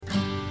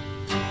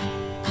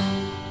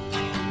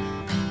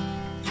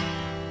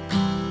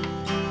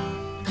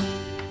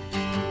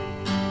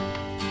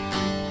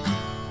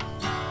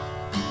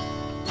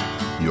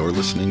You're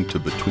listening to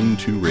Between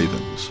Two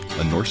Ravens,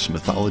 a Norse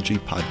mythology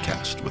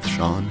podcast with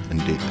Sean and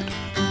David.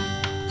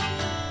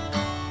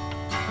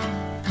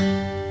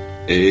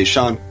 Hey,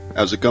 Sean,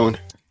 how's it going?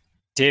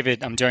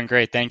 David, I'm doing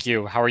great. Thank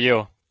you. How are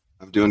you?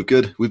 I'm doing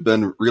good. We've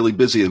been really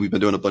busy. We've been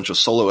doing a bunch of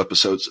solo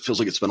episodes. It feels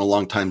like it's been a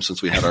long time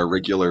since we had our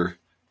regular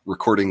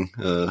recording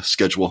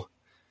schedule.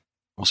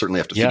 We'll certainly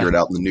have to figure it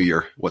out in the new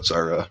year. What's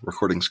our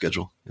recording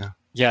schedule?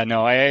 Yeah,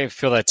 no, I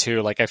feel that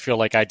too. Like, I feel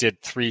like I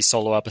did 3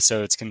 solo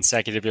episodes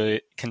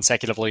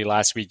consecutively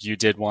last week. You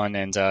did one,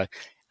 and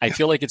I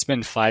feel like it's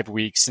been 5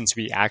 weeks since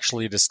we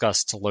actually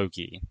discussed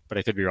Loki, but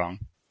I could be wrong.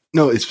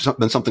 No, it's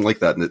been something like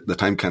that, and the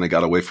time kind of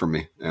got away from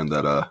me, and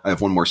that I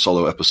have one more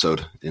solo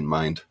episode in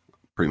mind,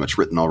 pretty much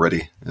written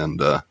already, and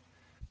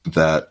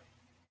that,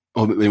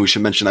 maybe we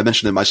should mention, I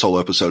mentioned in my solo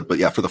episode, but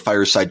yeah, for the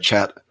fireside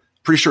chat,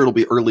 pretty sure it'll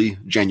be early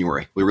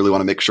January. We really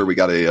want to make sure we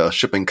got a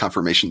shipping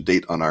confirmation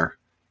date on our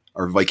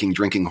Viking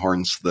drinking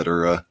horns that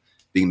are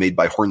being made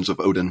by Horns of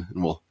Odin.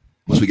 And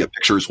once we get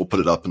pictures, we'll put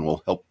it up and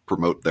we'll help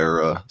promote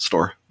their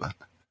store. But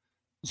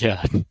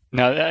yeah,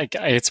 no,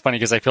 it's funny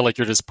because I feel like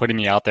you're just putting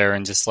me out there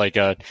and just like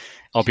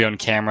I'll be on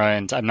camera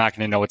and I'm not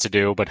going to know what to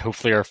do, but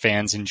hopefully our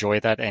fans enjoy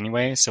that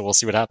anyway. So we'll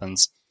see what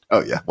happens.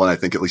 Oh yeah. Well, I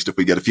think at least if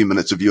we get a few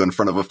minutes of you in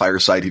front of a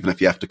fireside, even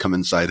if you have to come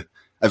inside.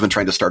 I've been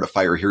trying to start a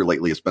fire here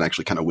lately. It's been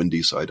actually kind of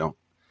windy, so I don't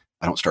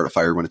start a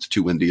fire when it's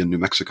too windy in New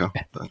Mexico.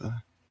 But,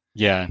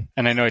 yeah,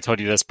 and I know I told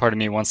you this. Part of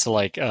me wants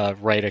to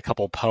write a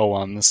couple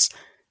poems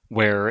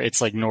where it's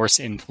like Norse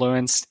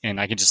influenced,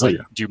 and I can just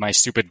do my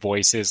stupid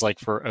voices like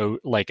for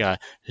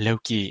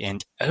Loki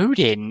and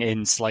Odin,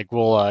 and it's like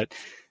we'll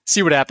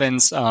see what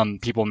happens.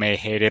 People may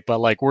hate it, but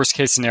like worst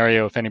case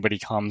scenario, if anybody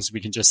comes, we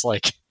can just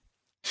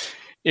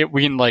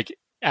we can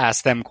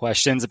ask them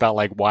questions about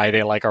like why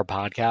they like our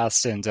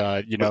podcast, and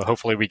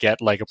hopefully we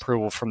get like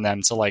approval from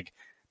them to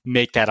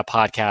make that a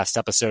podcast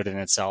episode in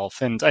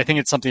itself. And I think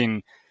it's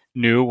something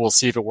new. We'll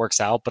see if it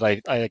works out,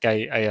 but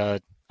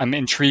I'm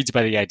intrigued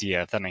by the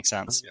idea, if that makes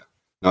sense. Yeah.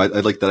 No, I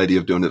like that idea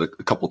of doing it a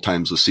couple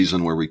times this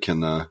season where we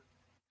can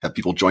have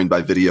people join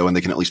by video and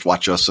they can at least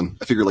watch us. And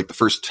I figure the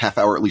first half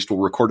hour at least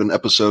we'll record an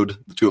episode,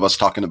 the two of us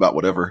talking about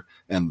whatever,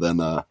 and then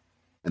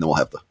we'll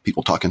have the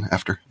people talking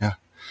after. Yeah.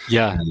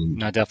 Yeah,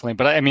 no, definitely.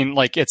 But I mean,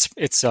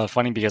 it's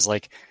funny because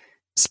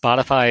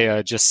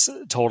Spotify just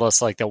told us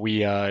that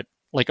we of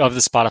the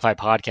Spotify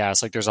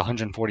podcast, there's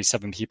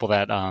 147 people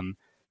that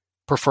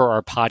prefer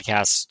our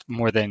podcast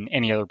more than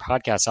any other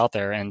podcast out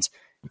there, and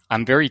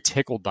I'm very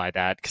tickled by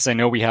that because I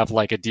know we have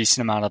a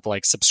decent amount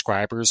of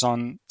subscribers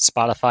on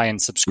Spotify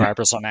and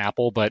subscribers on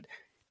Apple, but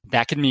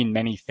that could mean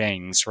many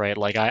things, right?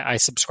 I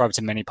subscribe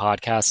to many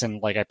podcasts,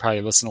 and I probably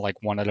listen to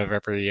one out of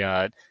every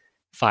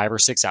 5 or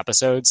 6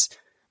 episodes.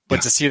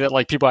 But to see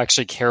that people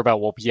actually care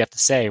about what we have to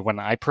say when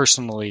I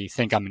personally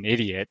think I'm an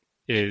idiot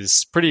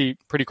is pretty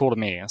cool to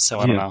me. So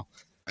I don't know.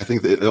 I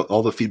think that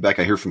all the feedback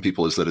I hear from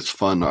people is that it's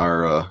fun,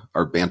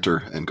 our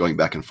banter and going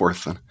back and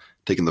forth and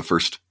taking the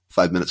first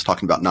 5 minutes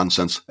talking about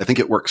nonsense. I think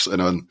it works.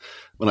 And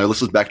when I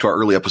listen back to our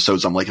early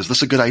episodes, I'm like, is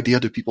this a good idea?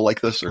 Do people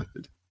like this? Or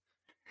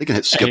they can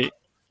hit skip.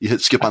 You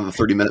hit skip on the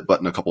 30-minute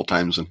button a couple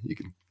times and you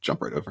can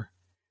jump right over.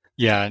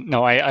 Yeah,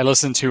 no, I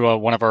listened to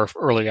one of our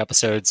early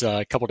episodes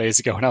a couple days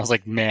ago, and I was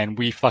like, man,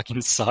 we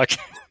fucking suck.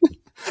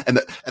 and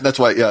that's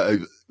why,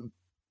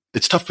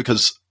 it's tough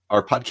because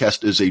our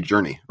podcast is a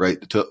journey,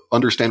 right? To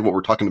understand what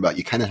we're talking about,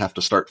 you kind of have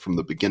to start from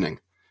the beginning.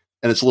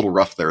 And it's a little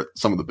rough there,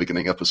 some of the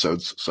beginning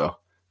episodes. So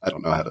I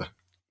don't know how to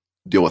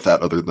deal with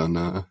that other than,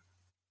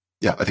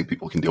 I think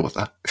people can deal with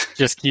that.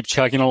 Just keep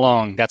chugging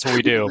along. That's what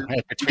we do.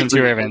 Between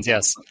Two Ravens,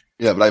 yes.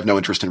 Yeah, but I have no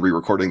interest in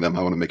re-recording them.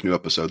 I want to make new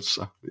episodes.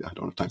 So I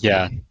don't have time for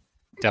that.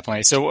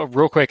 Definitely. So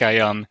real quick,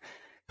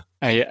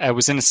 I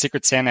was in a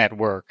Secret Santa at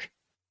work,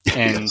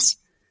 and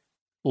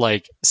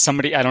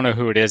somebody, I don't know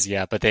who it is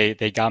yet, but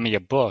they got me a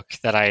book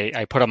that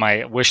I put on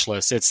my wish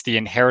list. It's The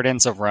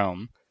Inheritance of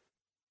Rome.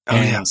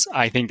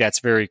 I think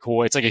that's very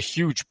cool. It's a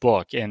huge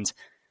book. And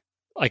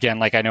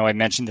again, I know I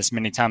mentioned this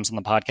many times on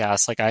the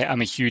podcast,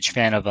 I'm a huge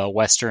fan of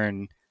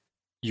Western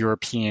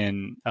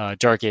European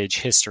Dark Age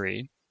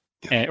history,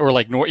 or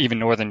even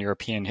Northern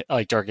European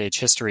Dark Age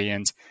history.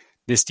 And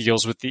this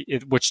deals with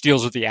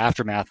the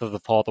aftermath of the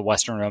fall of the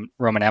Western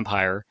Roman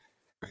Empire.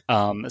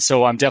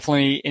 So I'm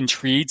definitely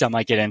intrigued. I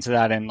might get into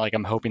that, and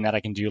I'm hoping that I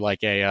can do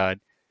a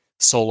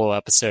solo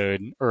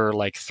episode or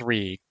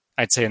 3,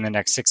 I'd say in the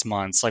next 6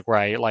 months, where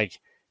I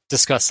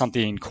discuss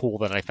something cool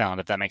that I found,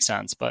 if that makes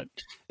sense. But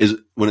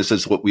when it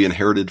says what we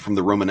inherited from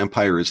the Roman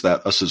Empire, is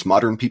that us as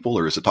modern people,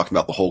 or is it talking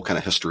about the whole kind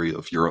of history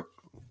of Europe?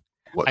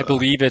 I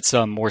believe it's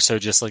more so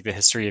just the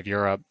history of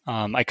Europe.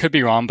 I could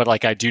be wrong, but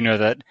I do know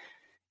that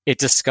it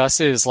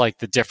discusses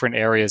the different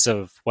areas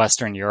of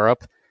Western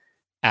Europe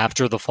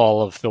after the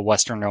fall of the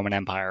Western Roman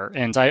Empire.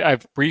 And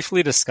I've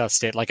briefly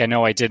discussed it. I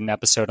know I did an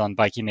episode on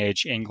Viking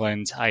Age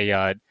England.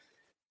 I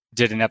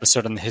did an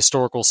episode on the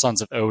historical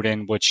Sons of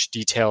Odin, which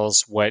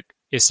details what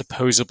is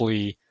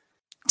supposedly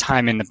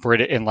time in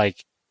the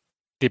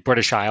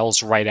British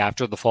Isles right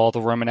after the fall of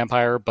the Roman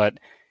Empire. But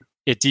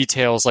it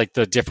details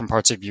the different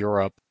parts of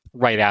Europe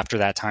right after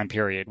that time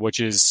period, which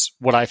is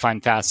what I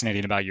find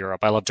fascinating about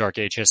Europe. I love Dark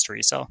Age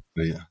history, so.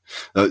 Yeah.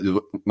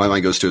 My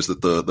mind goes to is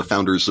that the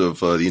founders of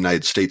the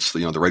United States,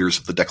 the writers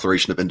of the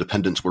Declaration of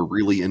Independence, were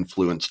really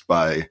influenced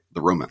by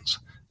the Romans.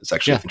 It's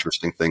actually an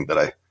interesting thing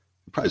that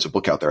probably has a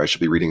book out there I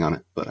should be reading on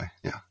it, but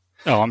yeah.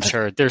 Oh, I'm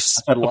sure. There's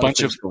a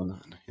bunch of going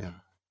on. Yeah.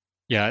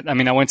 Yeah, I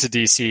mean, I went to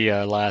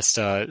DC last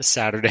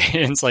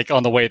Saturday, and it's like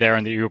on the way there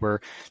in the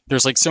Uber,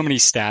 there's like so many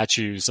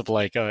statues of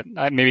like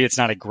maybe it's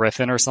not a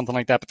griffin or something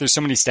like that, but there's so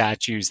many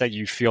statues that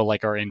you feel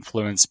like are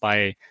influenced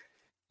by,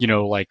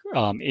 like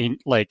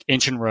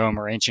ancient Rome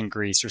or ancient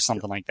Greece or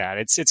something like that.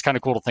 It's kind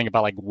of cool to think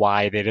about like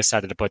why they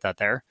decided to put that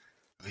there.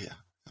 Oh, yeah,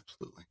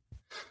 absolutely.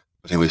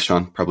 But anyways,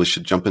 Sean, probably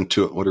should jump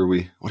into it. What are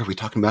we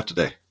talking about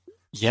today?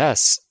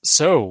 Yes.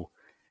 So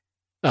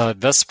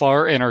thus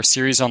far in our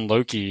series on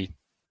Loki,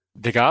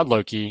 the god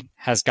Loki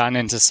has gotten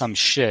into some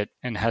shit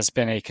and has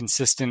been a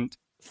consistent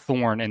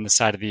thorn in the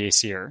side of the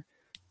Aesir.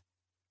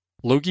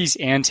 Loki's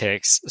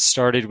antics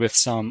started with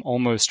some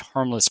almost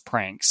harmless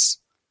pranks,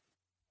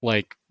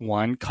 like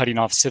one cutting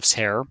off Sif's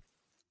hair,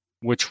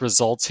 which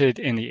resulted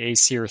in the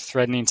Aesir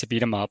threatening to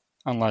beat him up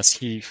unless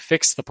he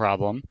fixed the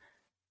problem.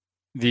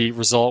 The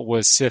result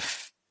was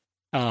Sif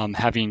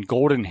having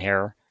golden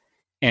hair,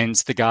 and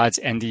the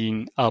gods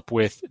ending up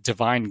with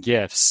divine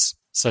gifts,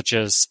 such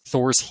as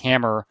Thor's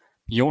hammer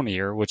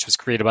Mjolnir, which was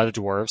created by the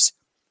dwarves.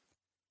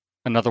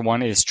 Another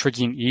one is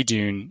tricking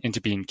Idun into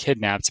being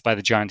kidnapped by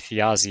the giant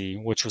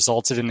Thiazi, which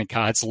resulted in the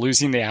gods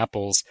losing the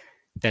apples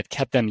that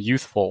kept them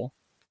youthful.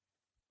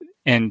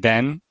 And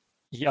then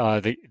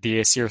the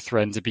Aesir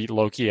threatened to beat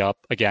Loki up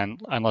again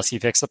unless he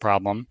fixed the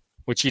problem,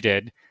 which he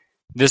did.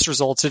 This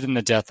resulted in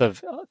the death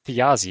of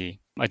Thiazi,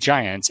 a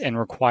giant, and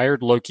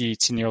required Loki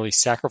to nearly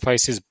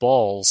sacrifice his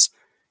balls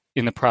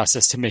in the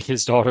process to make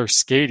his daughter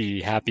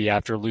Skadi happy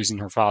after losing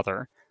her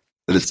father.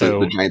 That is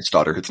the giant's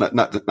daughter. It's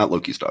not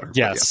Loki's daughter.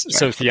 Yes. Yeah,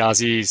 so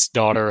Thiazi's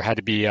daughter had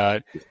to be,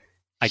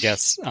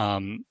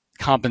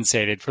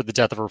 compensated for the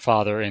death of her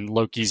father, and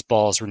Loki's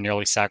balls were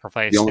nearly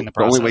sacrificed in the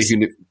process.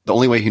 The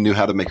only way he knew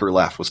how to make her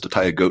laugh was to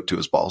tie a goat to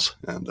his balls,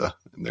 and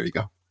there you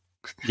go.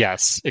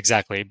 Yes,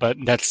 exactly. But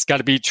that's got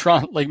to be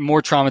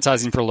more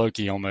traumatizing for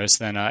Loki almost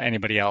than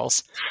anybody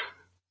else.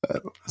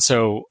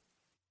 So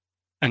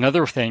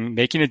another thing,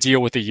 making a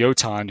deal with the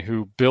Jotun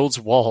who builds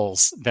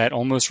walls that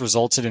almost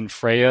resulted in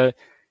Freya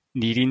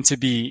needing to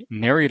be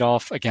married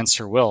off against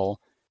her will.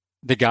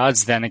 The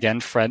gods then again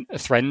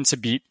threatened to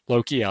beat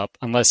Loki up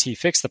unless he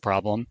fixed the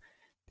problem,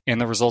 and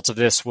the result of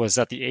this was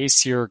that the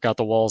Aesir got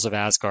the walls of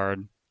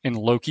Asgard, and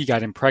Loki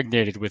got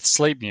impregnated with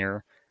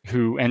Sleipnir,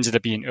 who ended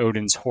up being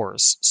Odin's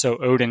horse. So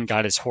Odin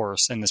got his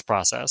horse in this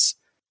process.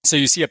 So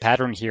you see a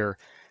pattern here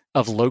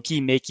of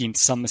Loki making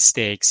some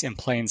mistakes and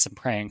playing some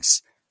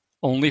pranks,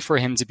 only for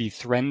him to be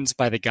threatened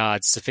by the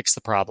gods to fix the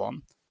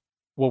problem.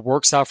 What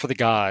works out for the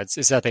gods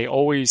is that they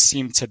always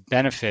seem to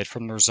benefit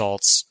from the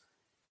results.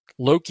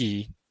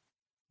 Loki,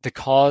 the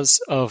cause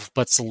of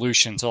but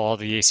solution to all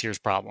the Aesir's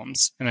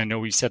problems. And I know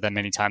we've said that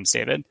many times,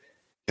 David.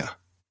 Yeah.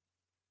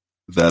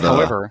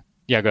 However,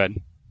 go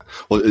ahead.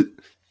 Well,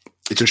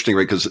 it's interesting,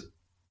 right? Because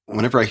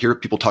whenever I hear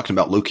people talking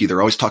about Loki,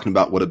 they're always talking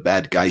about what a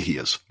bad guy he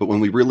is. But when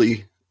we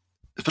really,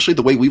 especially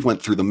the way we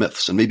went through the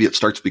myths, and maybe it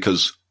starts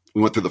because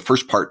we went through the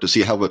first part to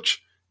see how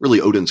much really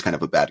Odin's kind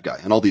of a bad guy,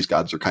 and all these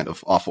gods are kind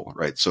of awful,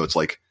 right? So it's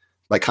like,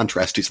 by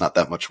contrast, he's not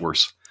that much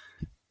worse.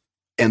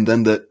 And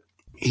then that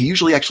he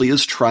usually actually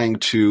is trying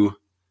to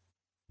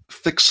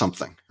fix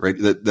something, right?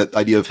 That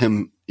idea of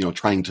him,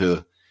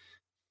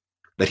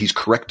 that he's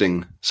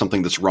correcting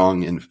something that's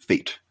wrong in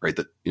fate, right?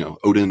 That,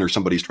 Odin or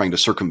somebody's trying to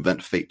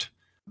circumvent fate,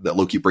 that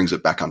Loki brings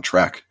it back on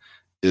track,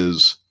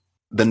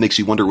 then makes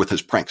you wonder with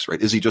his pranks, right?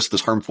 Is he just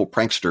this harmful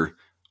prankster,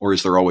 or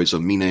is there always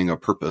a meaning, a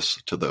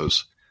purpose to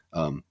those?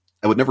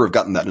 I would never have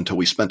gotten that until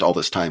we spent all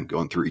this time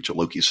going through each of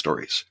Loki's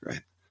stories,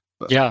 right?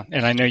 But, yeah,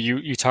 and I know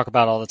you talk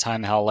about all the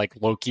time how like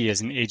Loki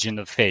is an agent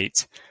of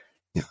fate.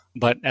 Yeah.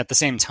 But at the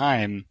same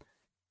time,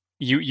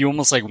 you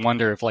almost like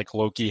wonder if like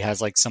Loki has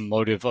like some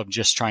motive of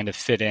just trying to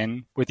fit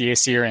in with the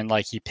Aesir, and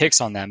like he picks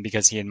on them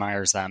because he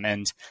admires them.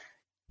 And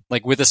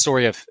like with the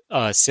story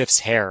of Sif's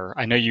hair,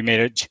 I know you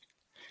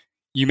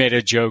made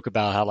a joke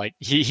about how like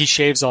he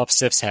shaves off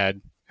Sif's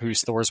head,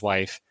 who's Thor's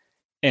wife.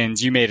 And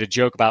you made a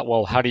joke about,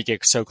 well, how do you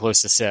get so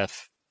close to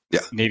Sif? Yeah.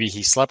 Maybe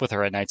he slept with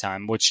her at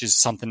nighttime, which is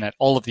something that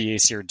all of the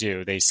Aesir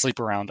do. They sleep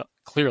around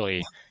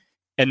clearly.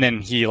 And then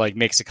he like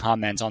makes a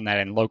comment on that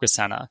in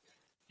Lokasena.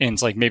 And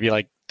it's like maybe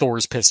like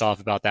Thor's pissed off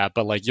about that.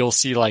 But like you'll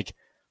see like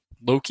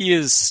Loki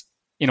is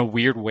in a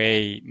weird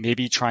way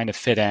maybe trying to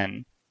fit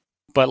in.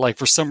 But like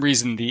for some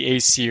reason the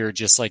Aesir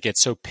just like get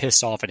so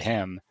pissed off at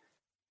him.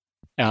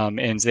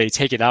 And they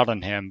take it out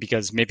on him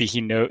because maybe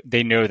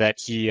they know that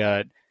he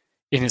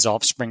in his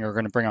offspring are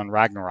going to bring on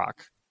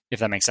Ragnarok, if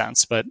that makes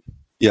sense. But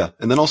yeah,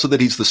 and then also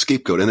that he's the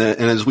scapegoat. And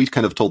as we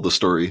kind of told the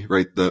story,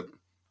 right,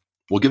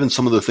 given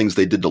some of the things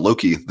they did to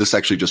Loki, this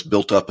actually just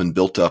built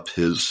up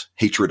his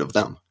hatred of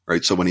them,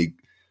 right? So when he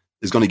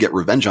is going to get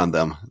revenge on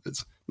them,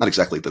 it's not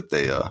exactly that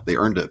they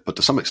earned it, but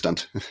to some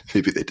extent,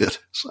 maybe they did.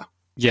 So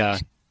yeah,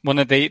 Well,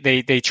 no,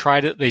 they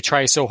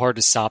try so hard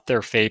to stop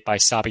their fate by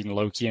stopping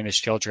Loki and his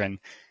children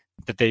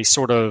that they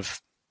sort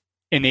of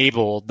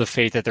enable the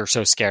fate that they're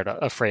so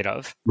afraid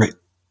of. Right.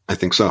 I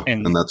think so.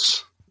 And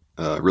that's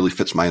really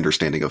fits my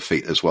understanding of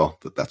fate as well,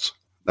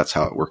 that's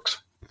how it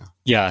works.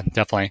 Yeah,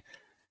 definitely.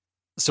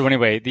 So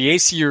anyway, the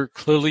Aesir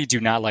clearly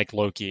do not like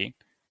Loki,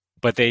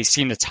 but they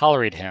seem to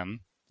tolerate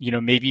him,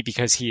 maybe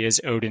because he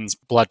is Odin's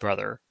blood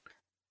brother.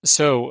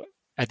 So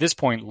at this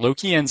point,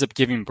 Loki ends up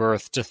giving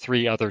birth to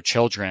 3 other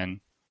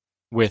children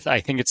with,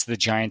 I think it's the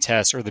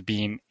giantess or the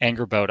being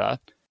Angerboda.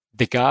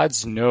 The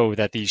gods know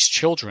that these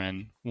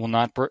children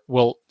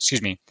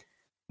the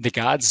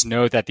gods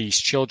know that these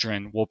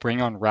children will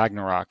bring on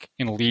Ragnarok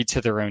and lead to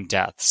their own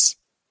deaths.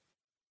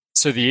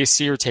 So the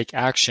Aesir take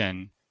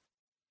action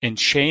and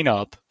chain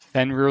up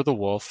Fenrir the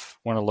wolf,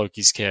 one of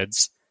Loki's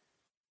kids,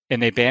 and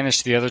they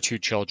banish the other 2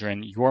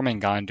 children,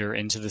 Jormungandr,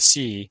 into the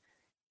sea,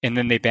 and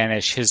then they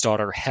banish his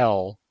daughter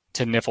Hel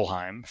to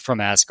Niflheim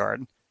from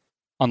Asgard.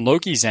 On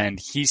Loki's end,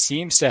 he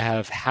seems to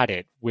have had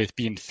it with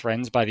being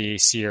threatened by the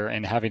Aesir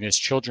and having his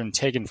children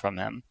taken from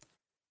him.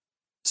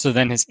 So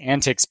then his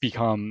antics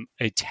become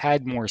a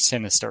tad more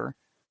sinister.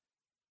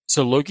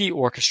 So Loki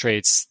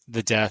orchestrates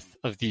the death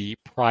of the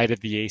pride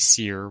of the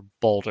Aesir,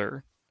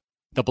 Balder,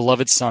 the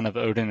beloved son of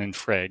Odin and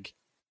Frigg.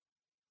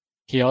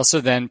 He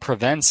also then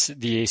prevents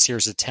the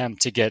Aesir's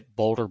attempt to get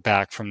Balder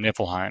back from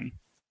Niflheim.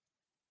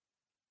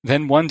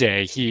 Then one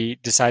day he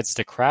decides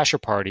to crash a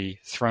party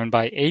thrown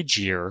by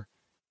Aegir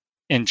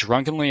and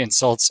drunkenly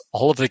insults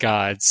all of the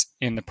gods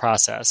in the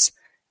process,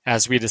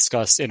 as we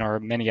discussed in our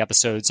many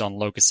episodes on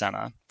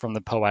Lokasenna from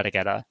the Poetic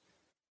Edda.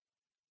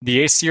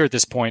 The Aesir at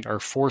this point are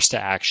forced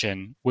to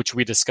action, which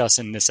we discuss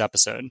in this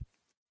episode.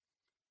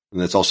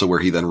 And that's also where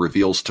he then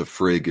reveals to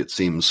Frigg, it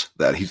seems,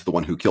 that he's the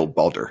one who killed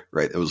Balder,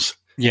 right? It was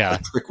a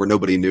trick where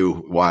nobody knew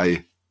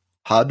why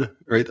Hod,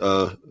 right,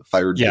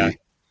 fired the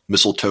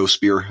mistletoe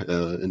spear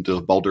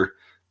into Balder,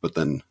 but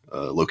then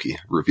Loki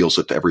reveals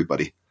it to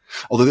everybody.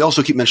 Although they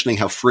also keep mentioning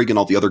how Frigg and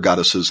all the other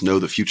goddesses know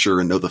the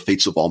future and know the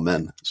fates of all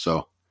men.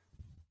 So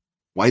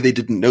why they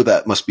didn't know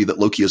that must be that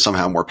Loki is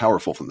somehow more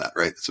powerful than that,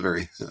 right? It's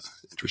very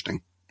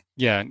interesting.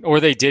 Yeah,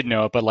 or they did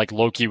know it, but like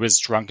Loki was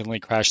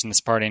drunkenly crashing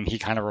this party and he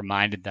kind of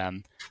reminded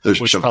them,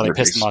 which probably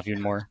pissed them off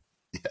even more.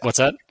 Yeah. What's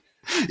that?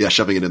 Yeah,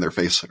 shoving it in their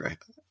face, right?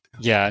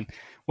 Yeah,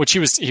 which he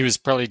was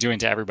probably doing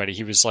to everybody.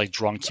 He was like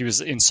drunk. He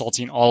was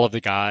insulting all of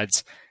the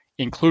gods,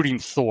 including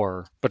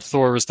Thor, but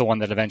Thor was the one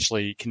that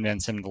eventually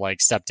convinced him to like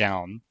step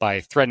down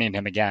by threatening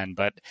him again.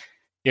 But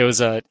it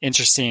was an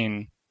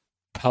interesting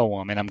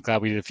poem, and I'm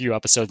glad we did a few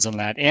episodes on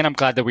that. And I'm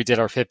glad that we did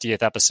our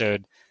 50th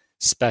episode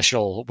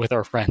special with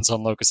our friends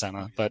on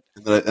Lokasenna. But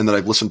and that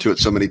I've listened to it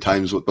so many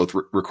times with both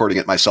recording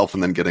it myself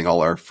and then getting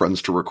all our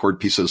friends to record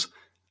pieces.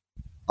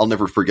 I'll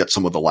never forget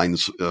some of the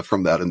lines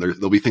from that. And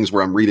there'll be things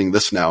where I'm reading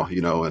this now,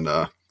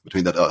 and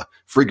between that,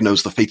 Frigg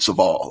knows the fates of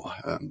all.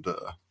 And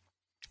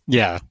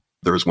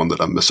there is one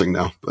that I'm missing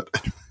now, but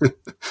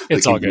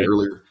it's all good.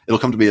 Earlier. It'll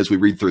come to me as we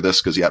read through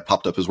this because it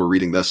popped up as we're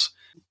reading this.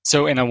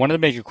 So, and I wanted to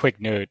make a quick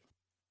note.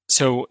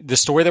 So the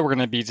story that we're going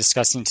to be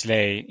discussing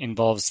today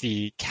involves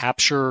the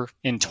capture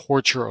and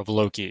torture of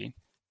Loki.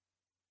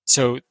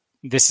 So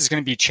this is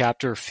going to be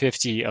chapter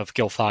 50 of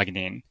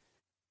Gylfaginning.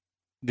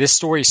 This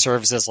story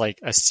serves as like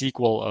a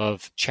sequel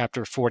of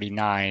chapter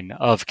 49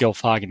 of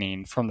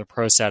Gylfaginning from the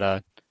Prose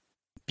Edda,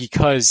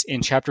 because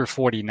in chapter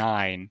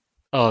 49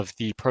 of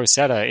the Prose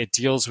Edda, it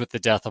deals with the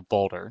death of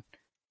Balder.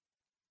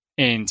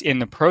 And in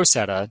the Prose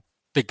Edda,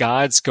 the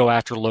gods go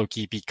after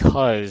Loki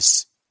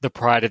because the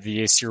pride of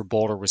the Aesir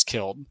Balder was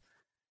killed.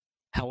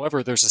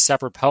 However, there's a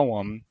separate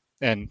poem,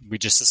 and we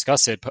just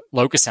discussed it,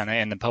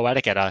 Lokasenna in the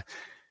Poetic Edda,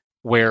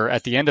 where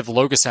at the end of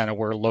Lokasenna,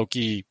 where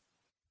Loki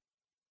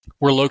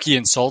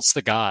insults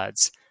the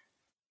gods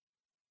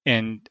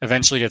and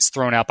eventually gets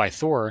thrown out by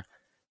Thor,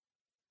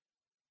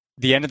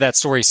 the end of that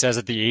story says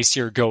that the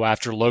Aesir go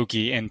after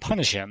Loki and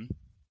punish him.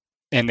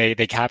 And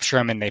they capture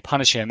him and they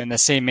punish him in the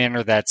same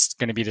manner that's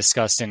going to be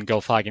discussed in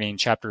Gylfaginning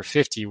chapter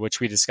 50, which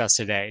we discussed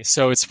today.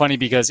 So it's funny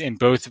because in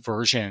both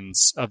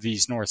versions of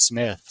these Norse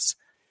myths,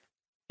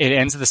 it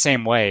ends the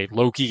same way.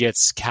 Loki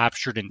gets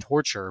captured and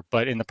tortured,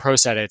 but in the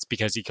Prose Edda, it's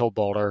because he killed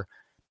Balder.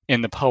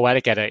 In the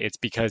Poetic Edda, it's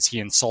because he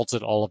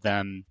insulted all of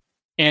them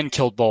and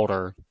killed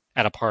Balder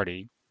at a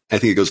party. I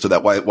think it goes to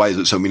that. Why is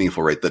it so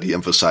meaningful, right? That he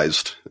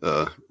emphasized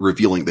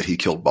revealing that he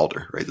killed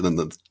Balder, right?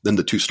 And then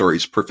the two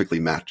stories perfectly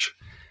match.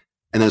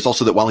 And then it's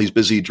also that while he's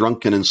busy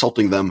drunk and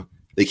insulting them,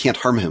 they can't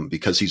harm him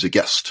because he's a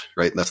guest,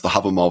 right? And that's the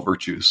Havamal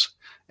virtues.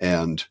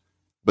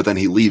 But then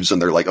he leaves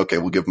and they're like, okay,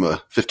 we'll give him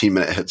a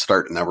 15-minute head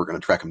start and now we're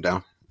going to track him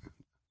down.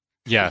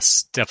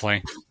 Yes,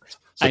 definitely.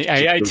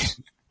 The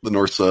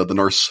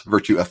Norse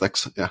virtue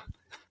ethics. Yeah.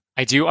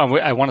 I do.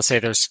 I want to say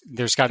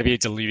there's got to be a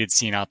deleted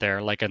scene out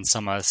there, like on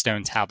some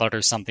stone tablet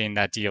or something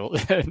that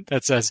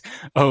says,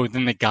 "Oh,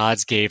 then the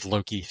gods gave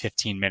Loki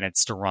 15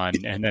 minutes to run,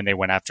 and then they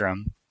went after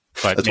him."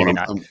 But that's maybe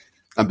not.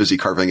 I'm busy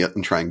carving it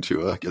and trying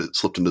to get it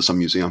slipped into some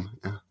museum.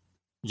 Yeah.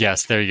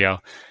 Yes, there you go.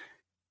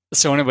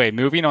 So anyway,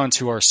 moving on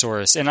to our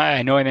source, and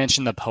I know I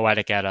mentioned the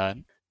Poetic Edda.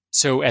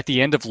 So at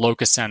the end of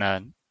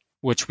Locusena,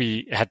 which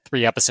we had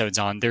 3 episodes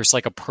on, there's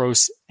like a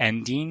prose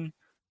ending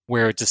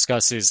where it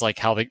discusses like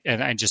how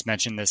and I just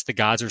mentioned this, the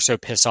gods are so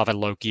pissed off at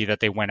Loki that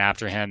they went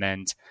after him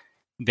and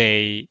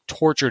they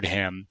tortured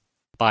him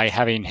by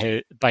having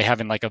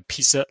like a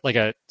piece of like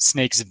a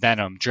snake's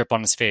venom drip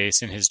on his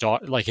face, and his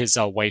daughter, like his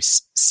wife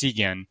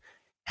Segan,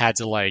 had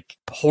to like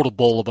hold a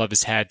bowl above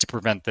his head to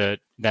prevent the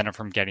venom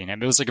from getting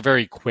him. It was like a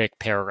very quick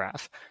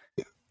paragraph.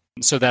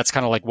 So that's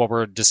kind of like what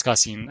we're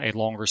discussing, a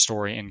longer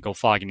story in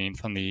Gylfaginning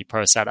from the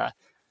Prosetta.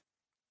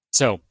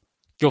 So,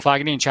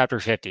 Gylfaginning chapter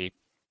 50.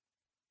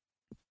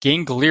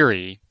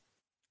 Gangleri,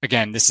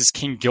 again, this is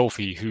King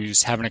Gylfi,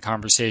 who's having a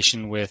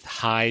conversation with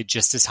High,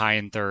 Justice High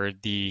in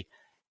Third, the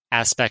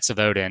aspects of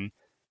Odin.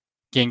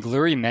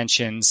 Gangleri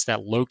mentions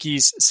that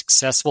Loki's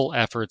successful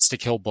efforts to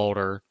kill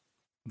Balder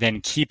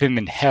then keep him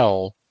in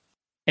hell,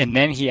 and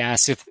then he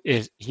asks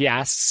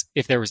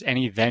if there was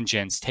any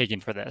vengeance taken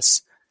for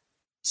this.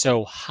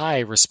 So High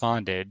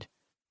responded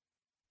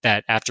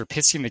that after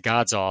pissing the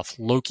gods off,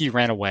 Loki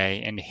ran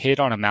away and hid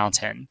on a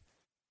mountain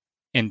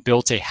and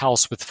built a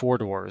house with 4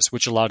 doors,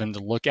 which allowed him to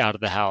look out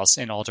of the house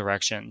in all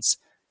directions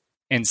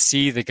and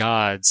see the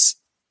gods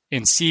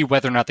and see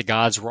whether or not the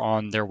gods were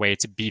on their way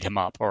to beat him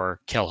up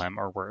or kill him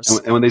or worse.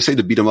 And when they say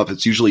to beat him up,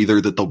 it's usually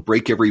either that they'll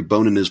break every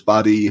bone in his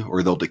body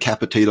or they'll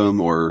decapitate him,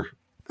 or,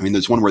 I mean,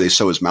 there's one where they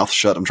sew his mouth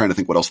shut. I'm trying to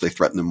think what else they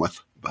threaten him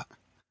with. But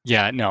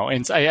yeah, no,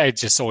 and I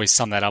just always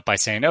sum that up by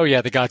saying, oh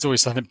yeah, the gods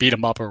always thought to beat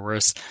him up or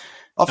worse.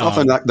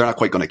 Often they're not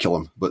quite going to kill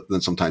him, but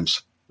then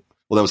sometimes,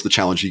 well, that was the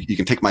challenge. You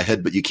can take my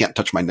head, but you can't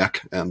touch my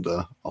neck, and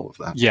all of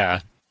that.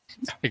 Yeah,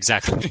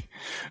 exactly.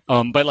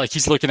 But like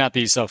he's looking at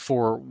these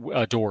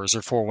 4 doors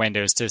or 4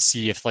 windows to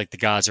see if like the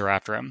gods are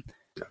after him.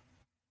 Yeah.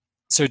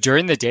 So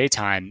during the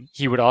daytime,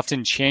 he would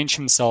often change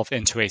himself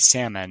into a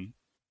salmon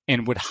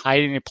and would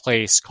hide in a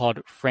place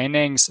called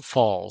Franang's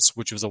Falls,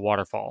 which was a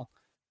waterfall.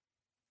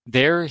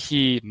 There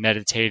he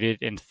meditated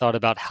and thought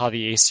about how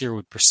the Aesir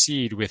would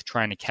proceed with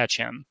trying to catch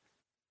him.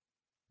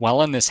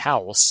 While in this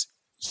house,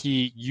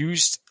 he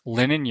used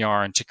linen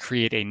yarn to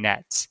create a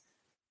net.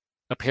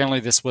 Apparently,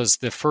 this was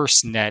the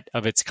first net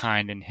of its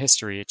kind in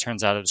history. It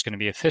turns out it was going to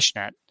be a fish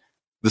net.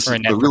 This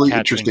is a really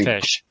interesting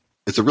fish.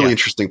 It's a really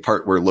interesting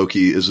part where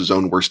Loki is his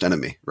own worst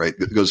enemy, right?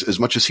 Because as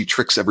much as he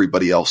tricks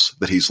everybody else,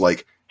 that he's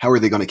like, how are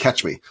they going to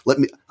catch me?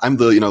 I'm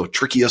the,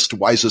 trickiest,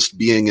 wisest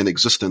being in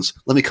existence.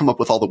 Let me come up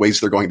with all the ways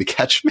they're going to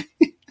catch me.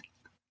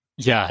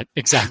 Yeah,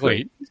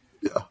 exactly.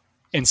 Yeah.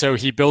 And so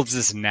he builds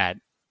this net,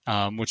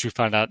 which we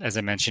found out, as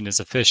I mentioned, is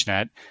a fish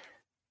net.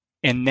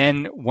 And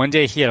then one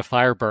day he had a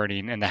fire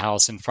burning in the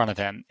house in front of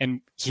him,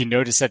 and he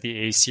noticed that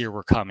the Aesir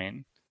were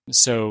coming.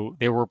 So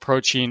they were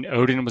approaching.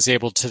 Odin was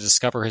able to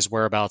discover his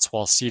whereabouts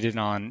while seated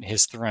on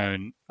his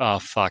throne.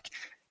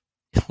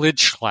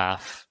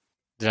 Hlidskjalf.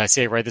 Did I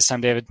say it right this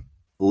time, David?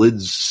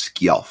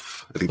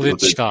 Hlidskjalf. I think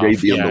it's the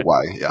JD and the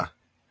Y, yeah.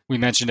 We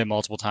mentioned it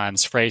multiple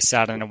times. Frey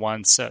sat on it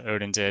once,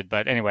 Odin did.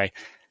 But anyway,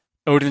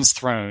 Odin's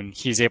throne,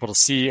 he's able to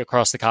see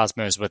across the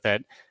cosmos with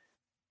it.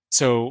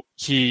 So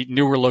he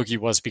knew where Loki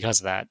was because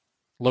of that.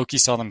 Loki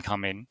saw them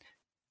coming.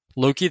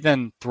 Loki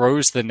then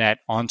throws the net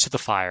onto the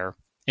fire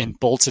and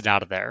bolted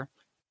out of there.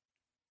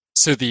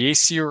 So the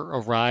Aesir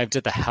arrived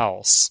at the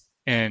house,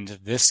 and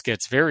this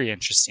gets very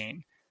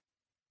interesting.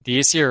 The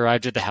Aesir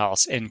arrived at the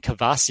house, and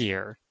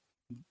Kvasir,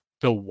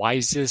 the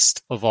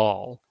wisest of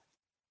all,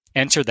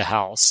 entered the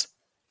house.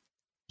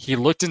 He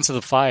looked into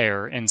the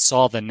fire and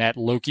saw the net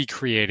Loki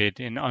created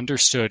and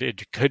understood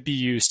it could be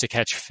used to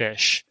catch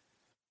fish.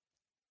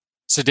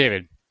 So,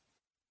 David,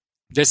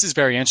 this is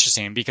very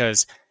interesting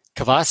because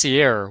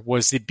Kvasir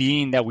was the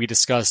being that we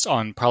discussed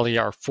on probably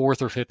our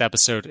 4th or 5th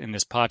episode in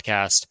this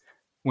podcast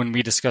when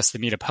we discussed the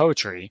meat of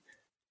poetry,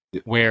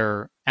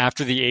 where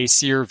after the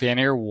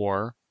Aesir-Vanir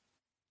war,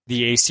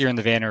 the Aesir and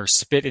the Vanir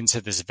spit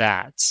into this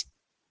vat,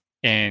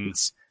 and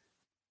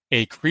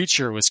a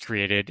creature was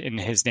created, and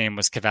his name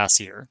was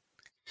Kvasir.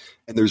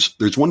 And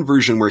there's one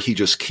version where he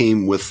just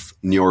came with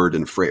Njord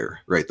and Freyr,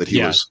 right? That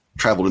he was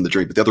traveled in the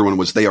dream. But the other one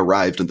was they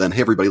arrived and then,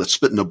 hey, everybody, let's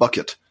spit in a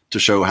bucket to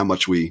show how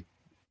much we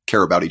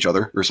care about each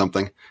other or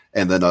something.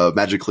 And then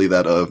magically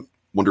that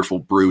wonderful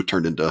brew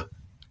turned into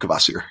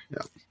Kvasir.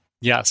 Yeah.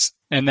 Yes.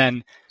 And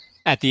then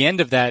at the end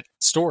of that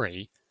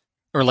story,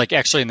 or like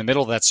actually in the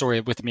middle of that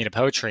story with the meat of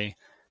poetry,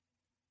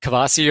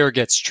 Kvasir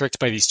gets tricked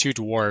by these 2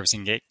 dwarves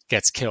and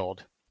gets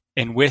killed.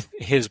 And with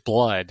his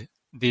blood,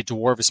 the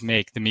dwarves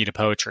make the meat of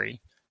poetry.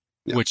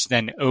 Yeah. Which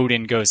then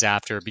Odin goes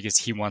after because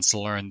he wants to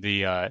learn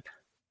the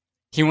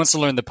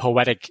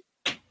poetic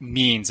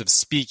means of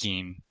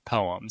speaking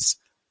poems.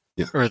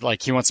 Yeah. Or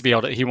like he wants to be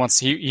able to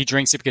he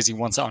drinks it because he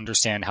wants to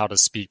understand how to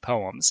speak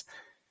poems.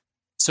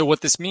 So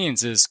what this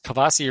means is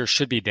Kvasir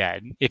should be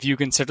dead. If you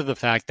consider the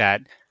fact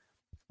that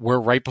we're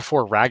right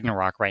before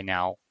Ragnarok right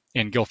now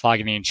in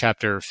Gylfaginning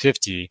chapter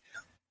 50,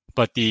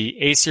 but the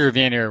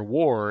Aesir-Vanir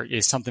war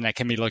is something that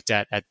can be looked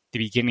at the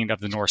beginning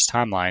of the Norse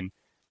timeline.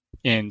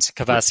 And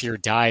Kvasir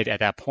died at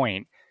that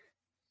point.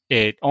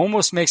 It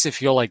almost makes it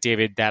feel like,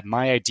 David, that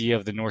my idea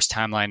of the Norse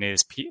timeline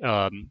is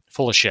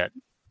full of shit.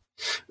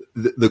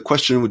 The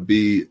question would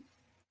be,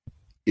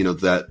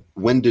 that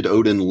when did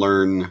Odin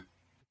learn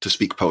to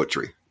speak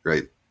poetry,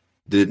 right?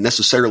 Did it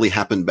necessarily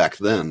happen back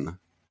then?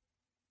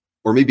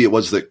 Or maybe it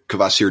was that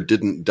Kvasir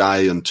didn't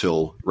die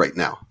until right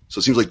now. So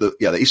it seems like the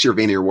Aesir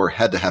Vanir War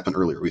had to happen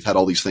earlier. We've had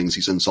all these things.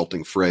 He's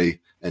insulting Frey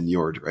and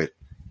Njord, right?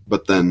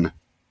 But then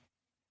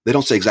they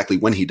don't say exactly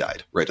when he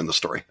died, right, in the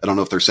story. I don't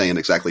know if they're saying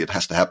exactly it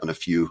has to happen a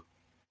few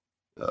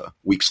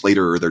weeks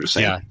later, or they're just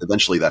saying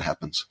eventually that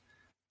happens.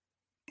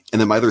 And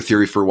then my other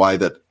theory for why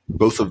that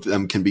both of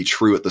them can be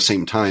true at the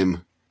same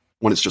time,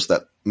 when it's just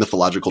that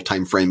mythological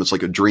time frame, it's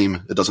like a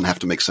dream. It doesn't have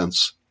to make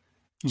sense.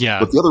 Yeah.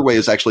 But the other way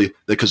is actually that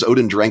because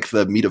Odin drank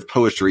the mead of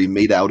poetry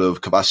made out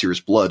of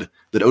Kvasir's blood,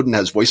 that Odin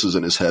has voices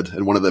in his head,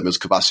 and one of them is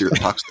Kvasir that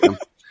talks to him.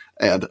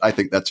 And I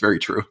think that's very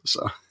true.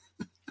 So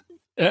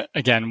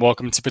again,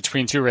 welcome to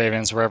Between Two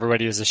Ravens, where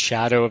everybody is a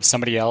shadow of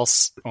somebody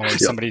else, or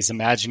somebody's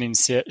imagining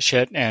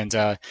shit,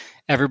 and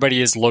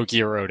everybody is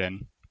Loki or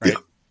Odin, right? Yeah.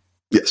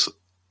 Yes.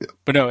 Yeah.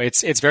 But no,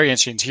 it's very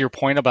interesting. To your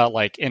point about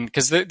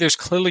because there's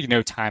clearly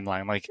no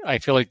timeline. Like, I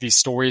feel like these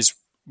stories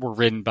were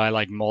written by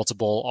like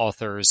multiple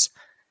authors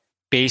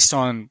based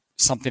on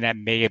something that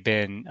may have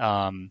been,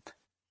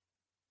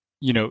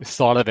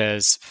 thought of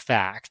as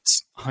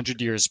fact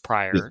 100 years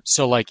prior. Yeah.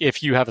 So, like,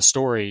 if you have a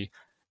story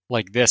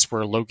like this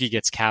where Loki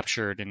gets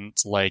captured and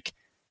it's like,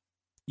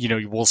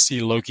 we'll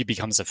see Loki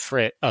becomes a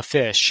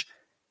fish,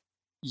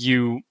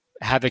 you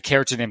have a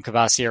character named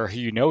Kvasir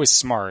who is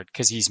smart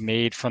because he's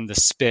made from the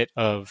spit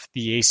of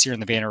the Aesir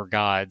and the Vanir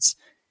gods,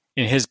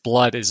 and his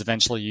blood is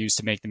eventually used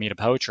to make the mead of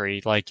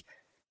poetry. Like,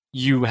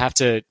 you have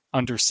to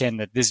understand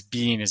that this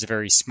being is a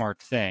very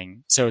smart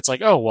thing. So it's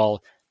like, oh,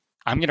 well,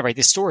 I'm going to write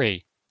this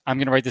story. I'm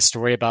going to write this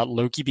story about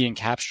Loki being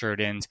captured,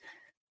 and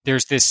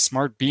there's this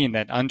smart being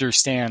that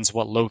understands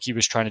what Loki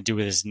was trying to do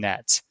with his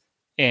net.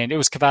 And it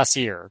was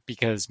Kvasir,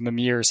 because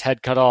Mimir's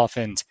head cut off,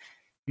 and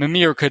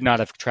Mimir could not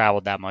have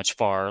traveled that much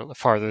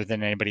farther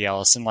than anybody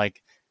else, and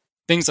like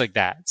things like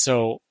that.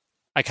 So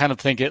I kind of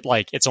think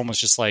it's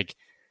almost just like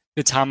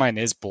the timeline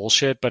is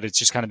bullshit, but it's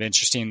just kind of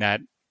interesting that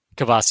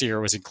Kvasir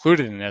was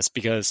included in this,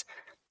 because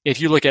if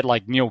you look at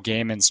like Neil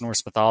Gaiman's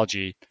Norse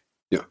mythology,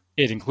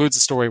 it includes a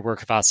story where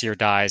Kvasir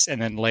dies,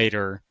 and then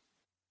later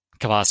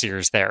Kvasir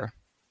is there.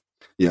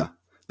 Yeah.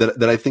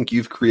 That I think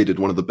you've created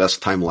one of the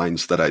best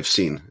timelines that I've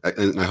seen.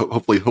 And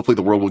hopefully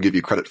the world will give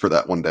you credit for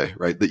that one day,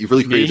 right? That you've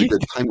really created a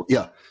good timeline.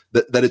 Yeah.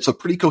 That it's a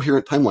pretty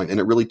coherent timeline, and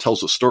it really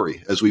tells a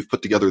story. As we've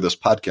put together this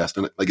podcast,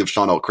 and I give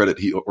Sean all credit,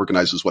 he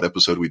organizes what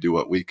episode we do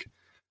what week.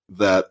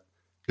 That,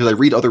 because I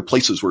read other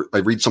places where I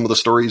read some of the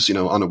stories,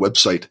 on a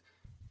website,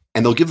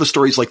 and they'll give the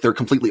stories like they're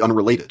completely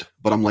unrelated.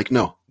 But I'm like,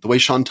 no, the way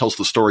Sean tells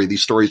the story,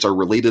 these stories are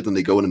related and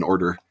they go in an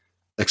order,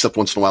 except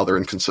once in a while they're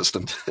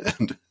inconsistent.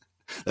 And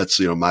that's,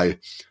 my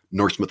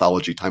Norse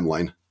mythology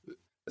timeline.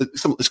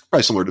 It's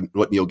probably similar to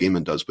what Neil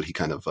Gaiman does, but he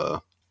kind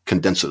of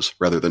condenses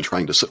rather than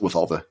trying to sit with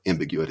all the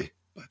ambiguity.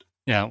 But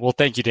yeah, well,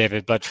 thank you,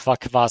 David, but fuck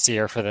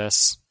Kvasir for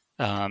this.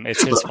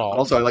 It's his fault.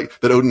 Also, I like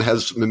that Odin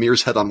has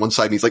Mimir's head on one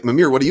side, and he's like,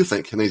 Mimir, what do you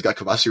think? And then he's got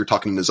Kvasir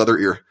talking in his other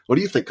ear. What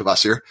do you think,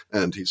 Kvasir?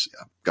 And he's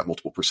got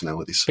multiple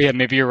personalities. But yeah,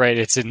 maybe you're right.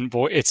 It's in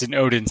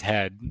Odin's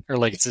head, or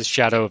like it's a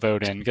shadow of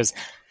Odin, because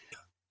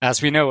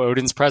as we know,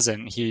 Odin's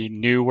present. He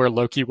knew where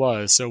Loki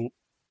was, so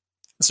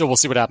we'll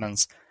see what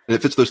happens. And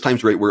it fits those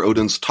times, right, where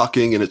Odin's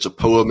talking and it's a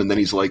poem, and then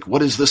he's like,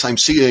 what is this I'm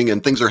seeing?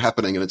 And things are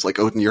happening, and it's like,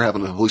 Odin, you're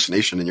having a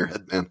hallucination in your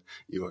head, man.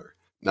 You are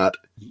not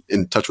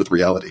in touch with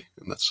reality.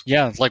 And that's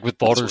like with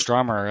Baldur's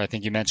drummer, I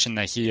think you mentioned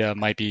that he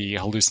might be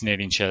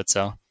hallucinating shit.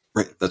 So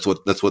right, that's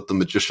what the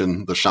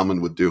magician, the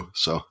shaman, would do.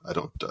 So I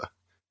don't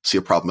see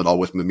a problem at all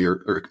with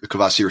Mimir or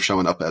Kvasir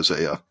showing up as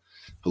a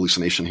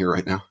hallucination here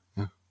right now.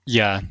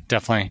 Yeah,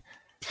 definitely.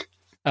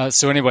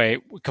 So anyway,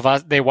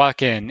 they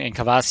walk in, and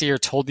Kvasir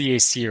told the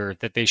Aesir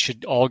that they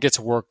should all get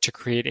to work to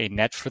create a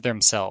net for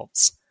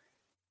themselves.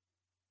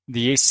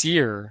 The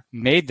Aesir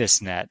made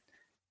this net,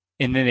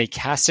 and then they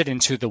cast it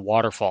into the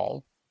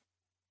waterfall.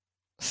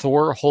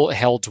 Thor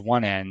held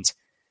one end,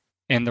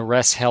 and the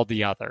rest held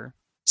the other.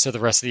 So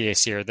the rest of the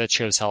Aesir, that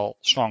shows how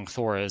strong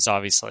Thor is,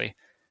 obviously.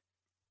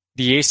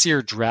 The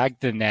Aesir dragged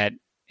the net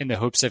in the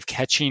hopes of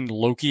catching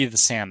Loki the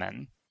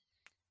salmon.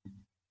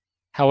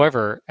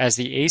 However, as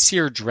the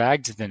Aesir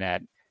dragged the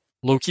net,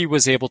 Loki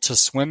was able to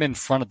swim in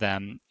front of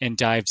them and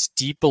dived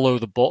deep below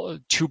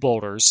the two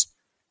boulders.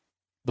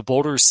 The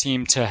boulders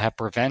seemed to have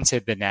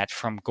prevented the net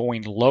from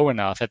going low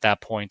enough at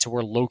that point to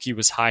where Loki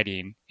was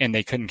hiding, and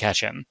they couldn't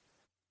catch him.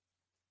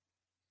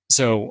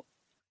 So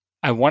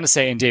I want to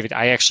say, and David,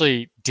 I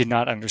actually did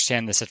not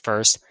understand this at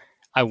first.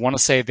 I want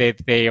to say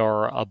they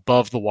are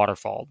above the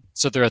waterfall.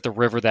 So they're at the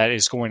river that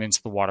is going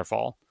into the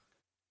waterfall.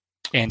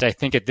 And I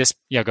think go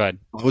ahead.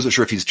 I wasn't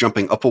sure if he's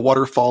jumping up a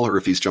waterfall or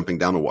if he's jumping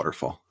down a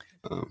waterfall.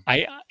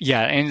 And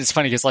it's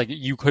funny because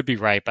you could be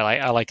right, but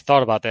I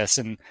thought about this,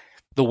 and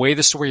the way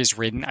the story is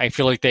written, I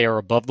feel like they are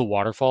above the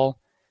waterfall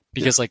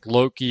because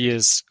Loki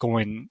is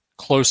going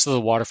close to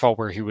the waterfall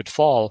where he would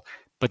fall,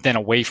 but then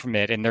away from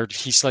it, and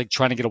he's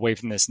trying to get away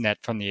from this net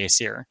from the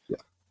Aesir. Yeah,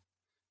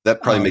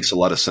 that probably makes a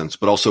lot of sense.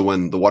 But also,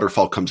 when the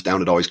waterfall comes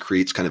down, it always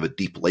creates kind of a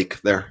deep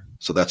lake there,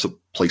 so that's a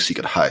place he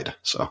could hide.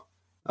 So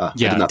I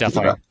did Yeah, not think of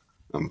definitely.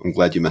 that. I'm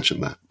glad you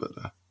mentioned that, but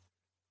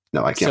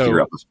no, I can't figure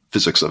So out the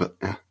physics of it.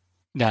 Yeah.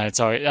 yeah, it's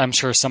all right. I'm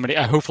sure somebody,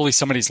 hopefully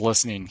somebody's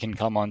listening can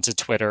come onto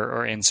Twitter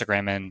or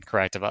Instagram and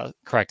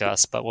correct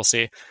us, but we'll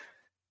see.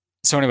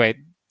 So anyway,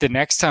 the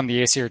next time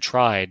the Aesir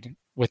tried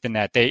with the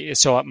net,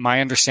 so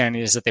my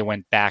understanding is that they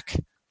went back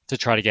to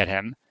try to get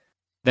him.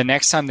 The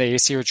next time the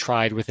Aesir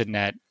tried with the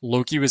net,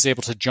 Loki was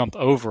able to jump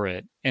over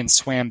it and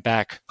swam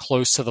back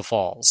close to the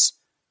falls.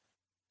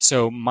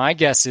 So my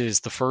guess is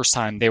the first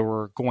time they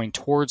were going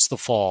towards the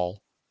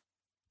fall,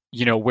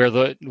 where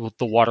the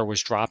water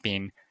was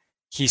dropping,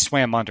 he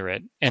swam under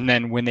it, and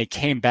then when they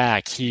came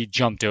back, he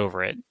jumped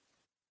over it,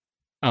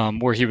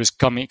 where he was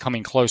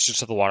coming closer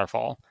to the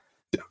waterfall.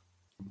 Yeah.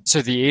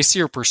 So the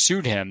Aesir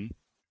pursued him,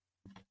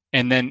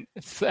 and then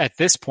at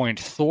this point,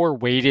 Thor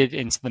waded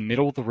into the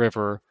middle of the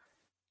river,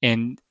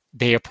 and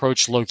they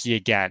approached Loki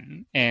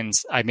again. And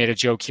I made a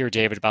joke here,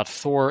 David, about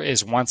Thor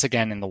is once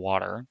again in the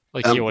water,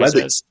 like he I'm always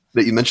glad is.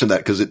 that you mentioned that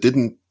because it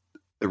didn't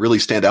really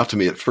stand out to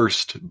me at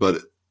first.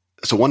 But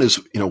so one is,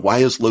 why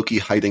is Loki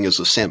hiding as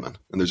a salmon?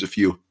 And there's a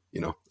few,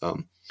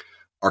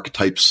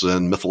 archetypes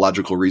and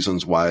mythological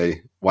reasons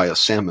why a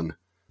salmon,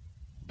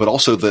 but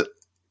also that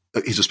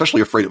he's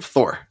especially afraid of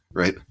Thor,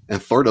 right?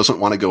 And Thor doesn't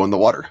want to go in the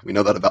water. We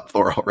know that about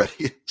Thor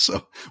already.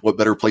 So what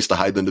better place to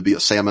hide than to be a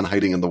salmon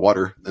hiding in the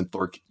water? And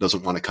Thor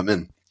doesn't want to come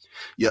in.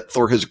 Yet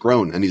Thor has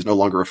grown and he's no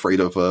longer afraid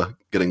of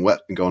getting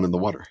wet and going in the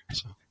water.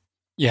 So.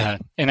 Yeah,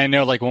 and I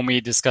know like when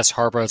we discussed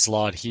Harbrad's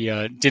Law, he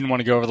didn't want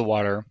to go over the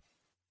water.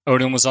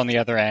 Odin was on the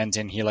other end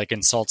and he like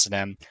insulted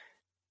him.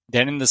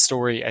 Then in the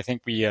story, I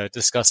think we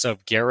discussed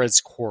of Garrett's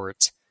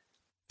court,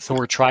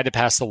 Thor tried to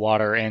pass the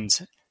water,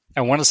 and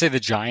I want to say the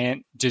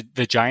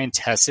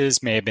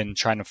giantesses may have been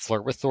trying to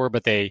flirt with Thor,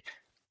 but they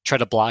tried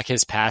to block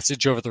his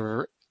passage over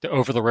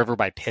the river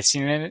by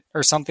pissing in it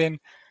or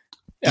something.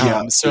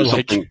 Yeah, so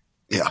like,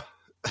 yeah,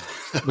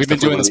 we've been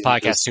doing this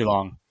podcast too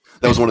long.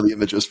 That was one of the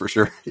images for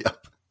sure. Yeah,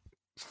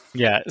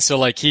 yeah. So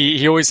like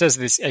he always has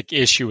this like,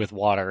 issue with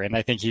water, and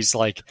I think he's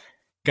like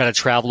got to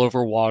travel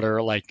over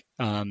water, like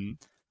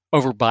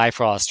over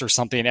Bifrost or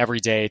something every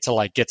day to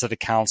like get to the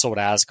council at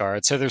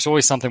Asgard. So there's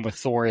always something with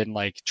Thor in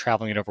like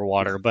traveling over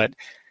water. But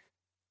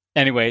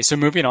anyway, so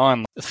moving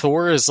on,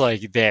 Thor is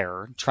like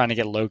there trying to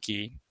get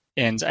Loki.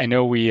 And I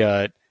know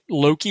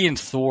Loki and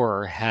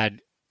Thor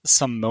had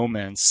some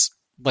moments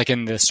like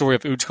in the story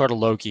of Utgarda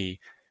Loki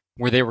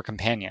where they were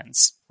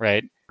companions,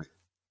 right?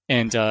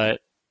 And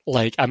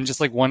like I'm just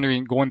like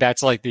wondering, going back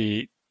to like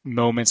the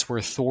moments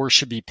where Thor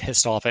should be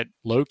pissed off at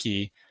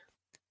Loki.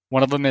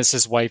 One of them is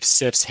his wife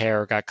Sif's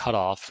hair got cut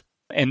off.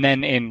 And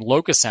then in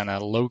Lokasena,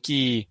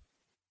 Loki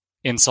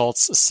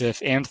insults Sif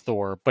and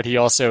Thor, but he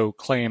also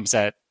claims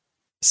that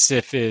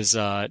Sif is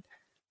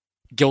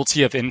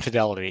guilty of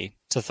infidelity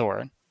to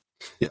Thor.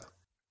 Yeah.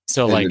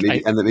 So and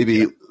then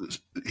maybe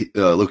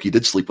Loki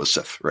did sleep with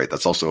Sif, right?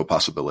 That's also a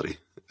possibility.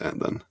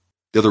 And then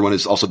the other one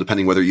is also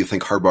depending whether you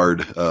think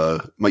Harbard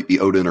might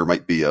be Odin or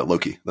might be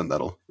Loki. Then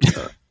that'll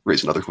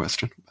raise another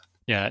question.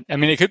 Yeah, I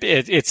mean, it could be.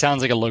 It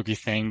sounds like a Loki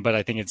thing, but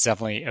I think it's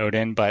definitely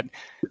Odin. But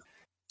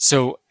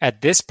so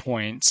at this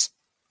point,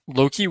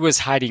 Loki was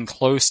hiding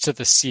close to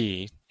the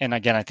sea, and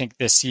again, I think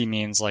the sea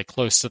means like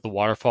close to the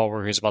waterfall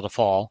where he was about to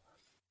fall.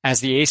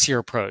 As the Aesir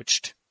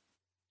approached,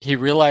 he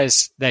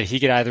realized that he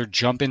could either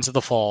jump into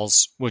the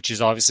falls, which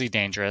is obviously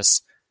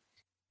dangerous,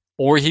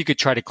 or he could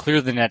try to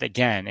clear the net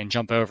again and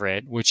jump over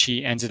it, which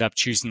he ended up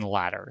choosing the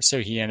latter. So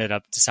he ended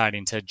up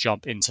deciding to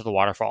jump into the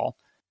waterfall.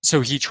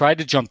 So he tried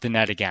to jump the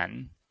net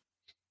again.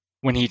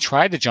 When he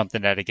tried to jump the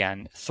net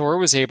again, Thor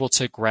was able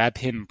to grab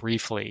him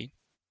briefly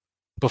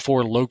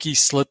before Loki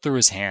slid through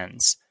his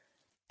hands.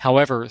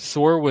 However,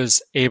 Thor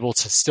was able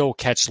to still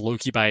catch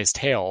Loki by his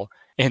tail,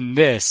 and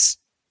this,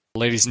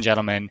 ladies and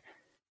gentlemen,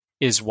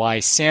 is why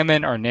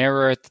salmon are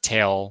narrower at the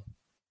tail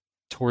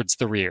towards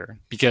the rear,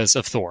 because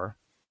of Thor.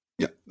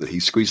 Yeah, he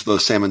squeezed the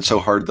salmon so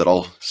hard that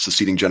all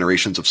succeeding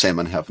generations of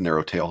salmon have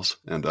narrow tails.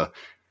 And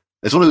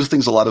it's one of those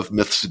things a lot of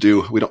myths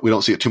do. We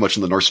don't see it too much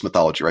in the Norse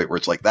mythology, right? Where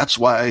it's like, that's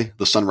why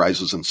the sun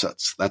rises and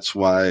sets. That's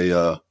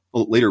why,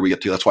 later we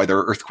get to, that's why there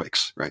are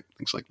earthquakes, right?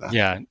 Things like that.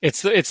 Yeah,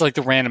 it's like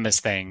the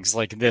randomest things.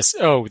 Like this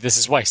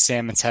is why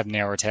salmons have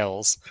narrow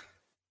tails.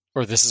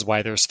 Or this is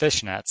why there's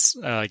fish nets,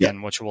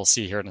 which we'll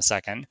see here in a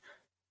second.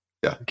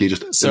 Yeah, can you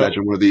just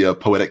imagine one of the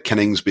poetic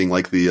kennings being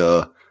like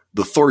the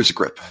Thor's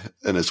grip?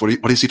 And it's,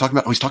 what is he talking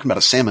about? Oh, he's talking about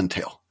a salmon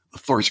tail. The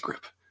Thor's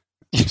grip.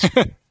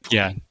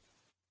 Yeah.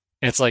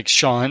 It's like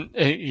Sean's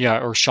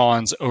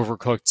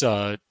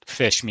overcooked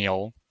fish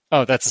meal.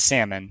 Oh, that's a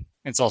salmon.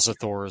 It's also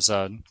Thor's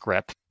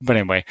grip. But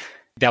anyway,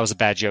 that was a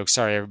bad joke.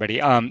 Sorry,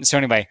 everybody. So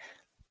anyway,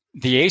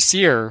 the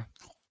Aesir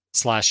 /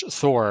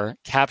 Thor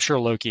capture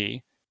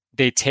Loki.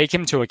 They take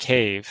him to a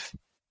cave.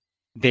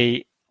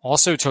 They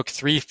also took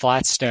 3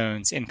 flat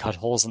stones and cut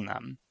holes in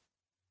them.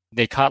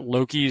 They caught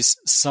Loki's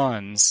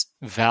sons,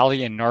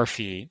 Vali and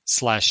Narfi /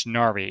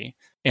 Narvi,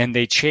 and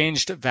they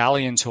changed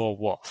Vali into a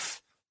wolf.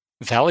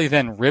 Vali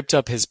then ripped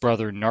up his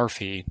brother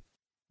Narfi.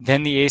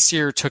 Then the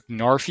Aesir took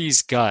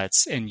Narfi's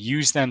guts and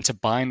used them to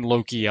bind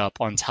Loki up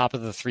on top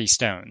of the 3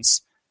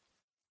 stones.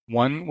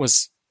 One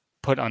was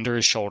put under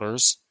his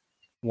shoulders.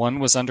 One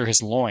was under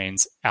his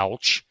loins.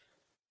 Ouch.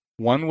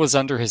 One was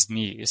under his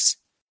knees.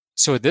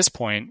 So at this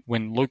point,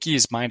 when Loki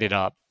is minded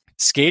up,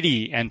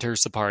 Skadi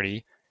enters the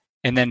party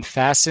and then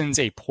fastens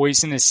a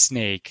poisonous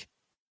snake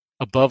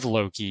above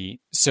Loki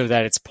so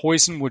that its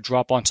poison would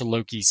drop onto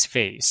Loki's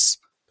face.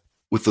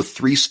 With the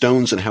 3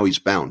 stones and how he's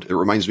bound, it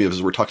reminds me of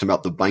as we're talking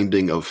about the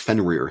binding of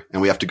Fenrir,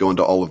 and we have to go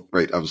into all of,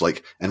 right, I was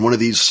like, and one of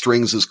these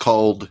strings is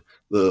called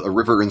a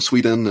river in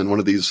Sweden, and one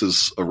of these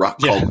is a rock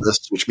called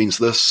this, which means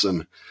this,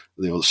 and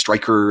the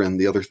striker and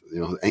the other,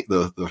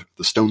 the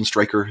stone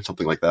striker,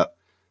 something like that.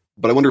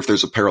 But I wonder if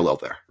there's a parallel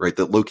there, right?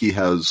 That Loki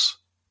has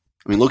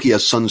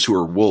sons who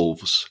are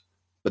wolves,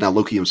 but now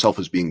Loki himself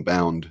is being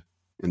bound,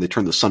 and they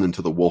turn the son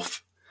into the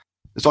wolf.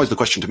 It's always the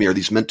question to me, are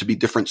these meant to be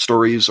different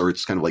stories, or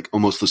it's kind of like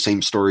almost the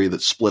same story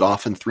that's split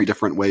off in 3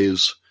 different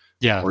ways?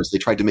 Yeah. Or as they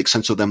tried to make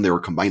sense of them, they were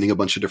combining a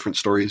bunch of different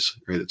stories,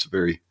 right? It's a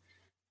very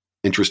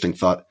interesting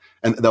thought.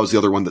 And that was the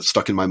other one that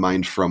stuck in my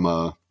mind from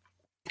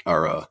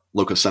our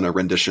Lokasena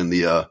rendition,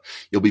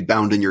 you'll be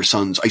bound in your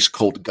son's ice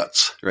cold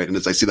guts, right? And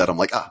as I see that, I'm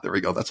like, there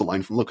we go. That's a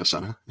line from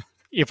Lokasena.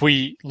 If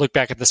we look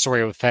back at the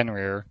story with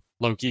Fenrir,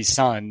 Loki's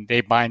son, they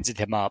binded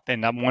him up.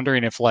 And I'm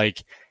wondering if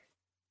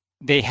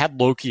they had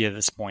Loki at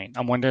this point.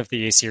 I'm wondering if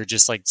the Aesir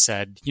just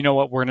said, you know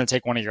what, we're going to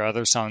take one of your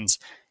other sons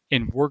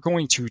and we're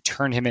going to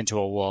turn him into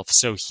a wolf.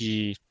 So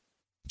he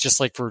just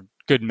for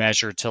good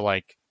measure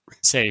to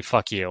say,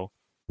 fuck you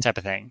type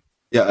of thing.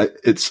 Yeah.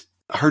 It's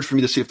hard for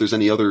me to see if there's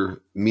any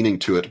other meaning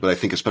to it, but I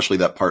think especially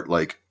that part,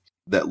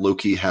 that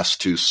Loki has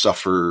to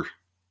suffer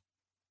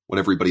what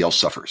everybody else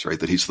suffers, right?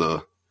 That he's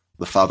the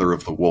father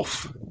of the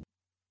wolf.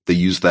 They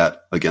use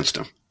that against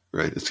him,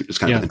 right? It's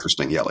kind of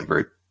interesting. Yeah.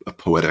 Very a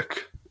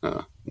poetic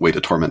way to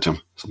torment him,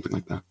 something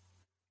like that.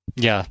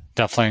 Yeah,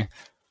 definitely.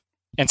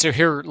 And so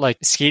here,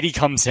 Skadi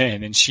comes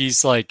in, and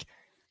she's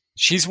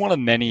one of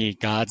many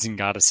gods and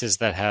goddesses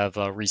that have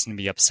reason to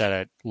be upset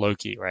at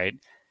Loki, right?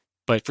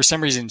 But for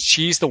some reason,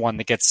 she's the one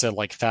that gets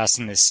to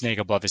fasten this snake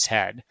above his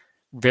head.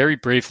 Very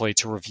briefly,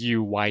 to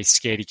review why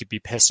Skadi could be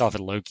pissed off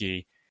at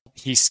Loki,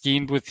 he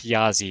schemed with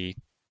Thiazi,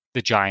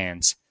 the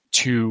giant,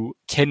 to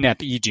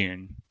kidnap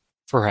Idun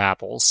for her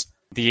apples.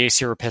 The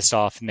Aesir were pissed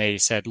off, and they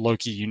said,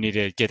 Loki, you need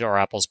to get our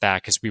apples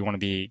back because we want to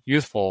be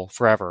youthful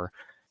forever.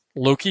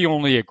 Loki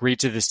only agreed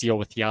to this deal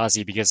with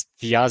Thiazi because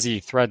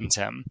Thiazi threatened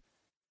him.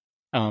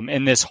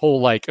 And this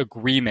whole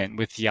agreement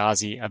with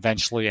Thiazi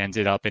eventually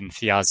ended up in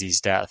Thiazi's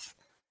death.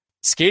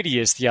 Skadi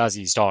is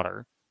Thiazi's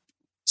daughter.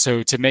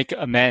 So to make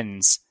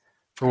amends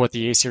for what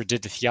the Aesir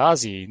did to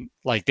Thiazi,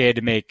 they had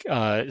to make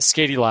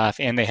Skadi laugh,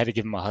 and they had to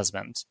give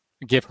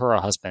her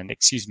a husband,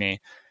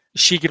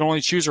 She could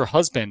only choose her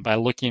husband by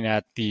looking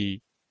at the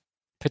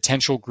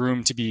potential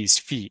groom-to-be's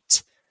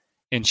feet.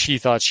 And she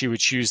thought she would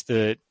choose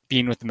the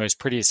being with the most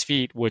prettiest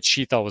feet, which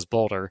she thought was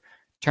Balder.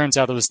 Turns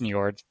out it was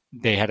Njord.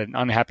 They had an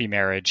unhappy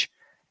marriage.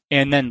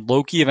 And then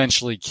Loki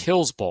eventually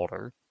kills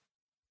Balder.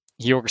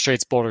 He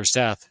orchestrates Balder's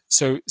death.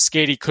 So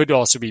Skadi could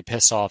also be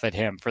pissed off at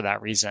him for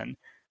that reason.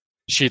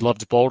 She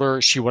loved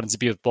Balder. She wanted to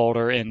be with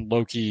Balder. And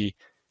Loki,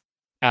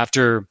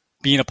 after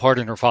being a part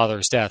in her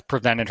father's death,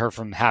 prevented her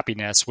from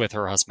happiness with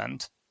her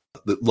husband.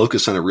 The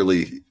Lokasena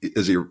really,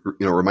 as he,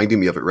 reminding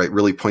me of it, right,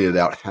 really pointed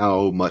out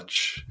how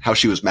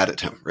she was mad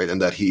at him, right,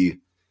 and that he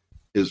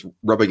is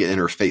rubbing it in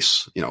her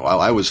face.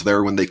 I was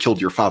there when they killed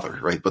your father,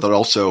 right, but that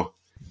also,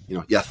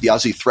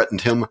 Thiazi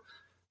threatened him,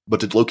 but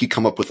did Loki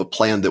come up with a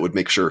plan that would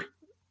make sure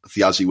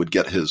Thiazi would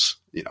get his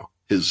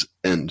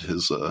end,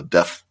 his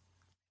death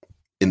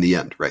in the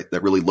end, right?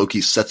 That really Loki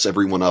sets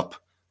everyone up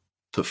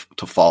to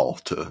fall,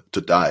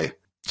 to die.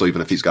 So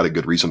even if he's got a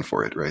good reason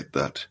for it, right,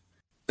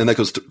 and that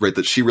goes to, right,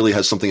 that she really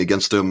has something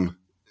against him.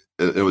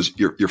 It was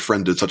your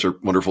friend did such a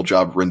wonderful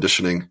job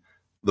renditioning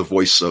the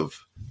voice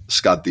of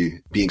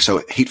Skadi being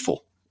so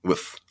hateful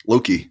with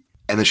Loki.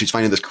 And then she's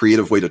finding this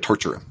creative way to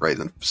torture him, right?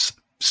 And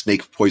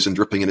snake poison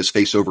dripping in his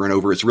face over and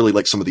over. It's really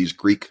like some of these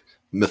Greek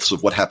myths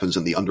of what happens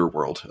in the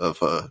underworld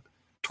of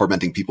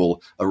tormenting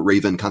people. A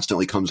raven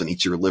constantly comes and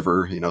eats your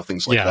liver,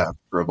 things like that,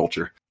 or a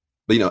vulture.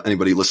 But,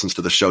 anybody who listens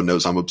to the show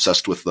knows I'm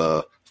obsessed with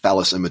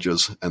phallus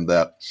images, and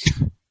that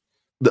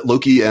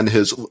Loki and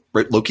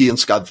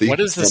Skadi. What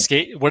does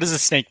the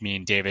snake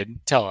mean,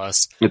 David? Tell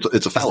us.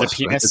 It's a phallus.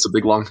 Right? It's a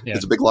big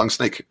long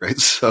snake, right?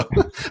 So,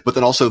 but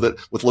then also that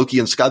with Loki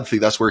and Skadi,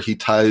 that's where he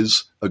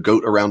ties a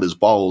goat around his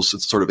balls.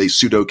 It's sort of a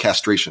pseudo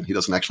castration. He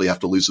doesn't actually have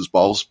to lose his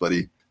balls, but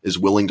he is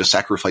willing to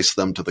sacrifice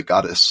them to the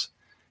goddess.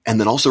 And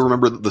then also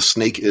remember that the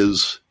snake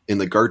is in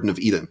the Garden of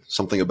Eden,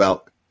 something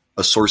about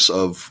a source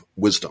of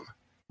wisdom.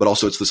 But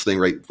also it's this thing,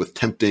 right, with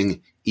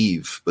tempting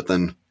Eve. But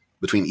then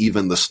between Eve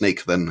and the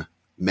snake, then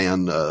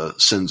man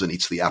sins and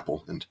eats the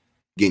apple and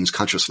gains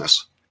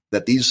consciousness.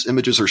 That these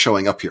images are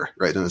showing up here,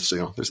 right? And it's,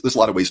 there's a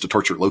lot of ways to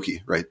torture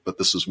Loki, right? But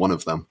this is one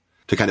of them.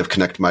 To kind of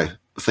connect my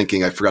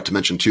thinking, I forgot to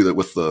mention too that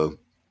with the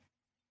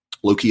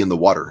Loki in the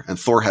water and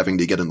Thor having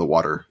to get in the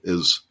water,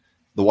 is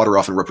the water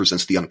often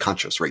represents the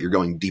unconscious, right? You're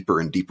going deeper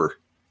and deeper.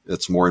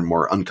 It's more and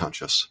more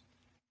unconscious.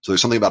 So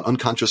there's something about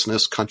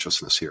unconsciousness,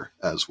 consciousness here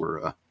as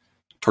we're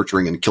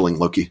torturing and killing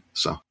Loki.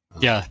 So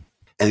Yeah.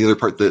 And the other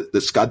part, that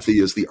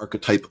Skadthi is the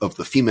archetype of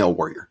the female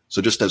warrior.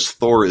 So just as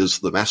Thor is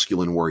the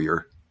masculine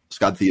warrior,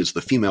 Skadthi is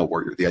the female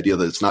warrior. The idea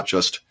that it's not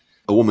just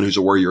a woman who's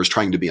a warrior is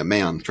trying to be a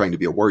man, trying to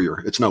be a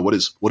warrior. It's no, what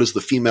does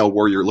the female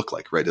warrior look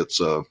like, right? It's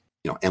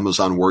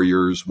Amazon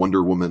warriors,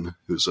 Wonder Woman,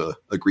 who's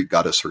a Greek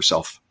goddess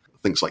herself.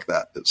 Things like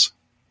that is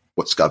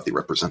what Skadthi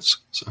represents.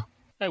 So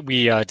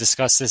we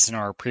discussed this in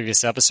our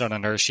previous episode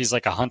on her. She's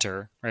like a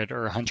hunter, right?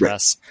 Or a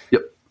huntress.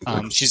 Right.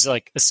 Yep. She's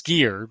like a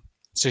skier.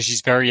 So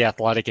she's very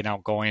athletic and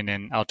outgoing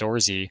and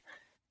outdoorsy.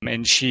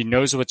 And she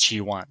knows what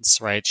she wants,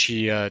 right?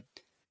 She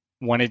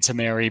wanted to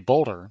marry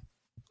Boulder.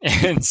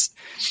 And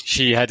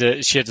she had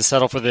to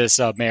settle for this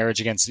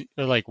marriage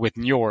with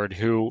Njord,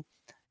 who,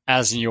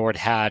 as Njord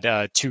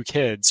had 2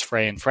 kids,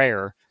 Frey and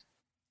Freyr.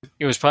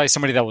 It was probably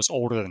somebody that was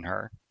older than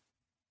her.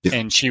 Yeah.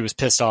 And she was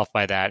pissed off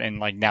by that. And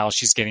now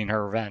she's getting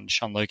her revenge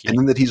on Loki. And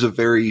then that he's a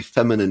very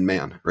feminine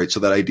man, right? So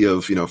that idea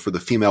of, for the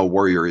female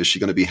warrior, is she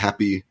going to be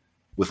happy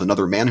with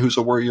another man who's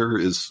a warrior?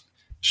 Is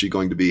she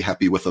going to be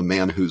happy with a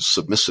man who's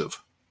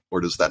submissive? Or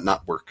does that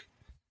not work?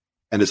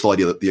 And it's the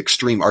idea that the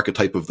extreme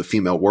archetype of the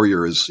female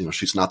warrior is,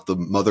 she's not the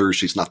mother,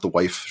 she's not the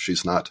wife,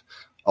 she's not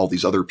all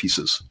these other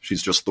pieces.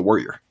 She's just the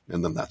warrior.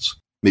 And then that's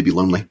maybe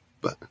lonely,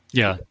 but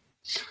yeah,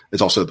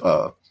 it's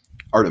also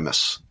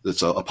Artemis.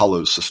 It's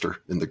Apollo's sister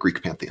in the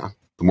Greek pantheon.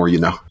 The more you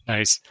know.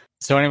 Nice.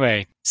 So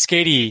anyway,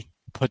 Skadi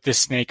put this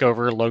snake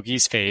over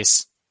Loki's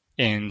face,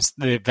 and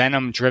the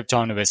venom dripped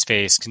onto his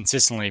face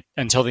consistently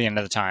until the end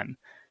of the time.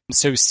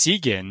 So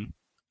Sigyn,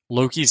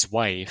 Loki's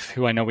wife,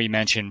 who I know we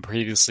mentioned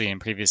previously in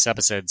previous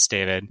episodes,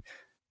 David,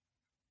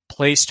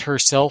 placed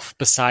herself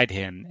beside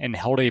him and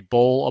held a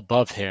bowl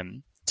above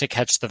him to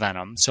catch the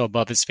venom, so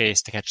above his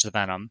face to catch the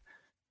venom,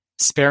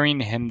 sparing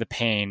him the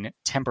pain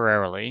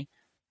temporarily.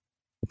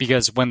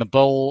 Because when the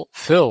bowl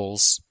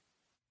fills,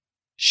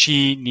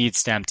 she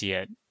needs to empty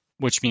it,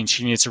 which means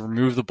she needs to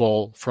remove the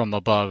bowl from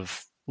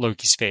above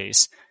Loki's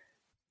face.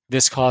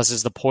 This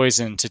causes the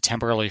poison to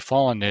temporarily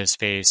fall into his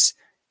face,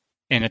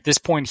 and at this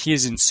point he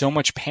is in so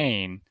much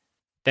pain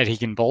that he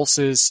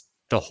convulses,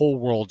 the whole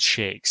world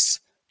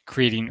shakes,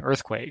 creating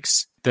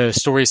earthquakes. The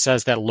story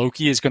says that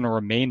Loki is going to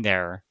remain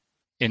there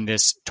in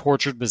this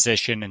tortured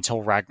position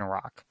until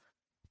Ragnarok.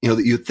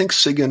 You'd think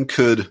Sigyn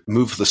could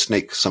move the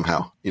snake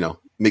somehow,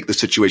 make the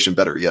situation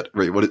better. Yet,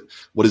 right?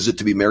 What is it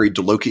to be married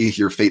to Loki?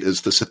 Your fate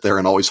is to sit there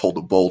and always hold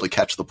a bowl to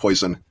catch the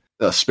poison,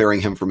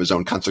 sparing him from his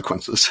own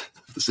consequences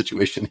of the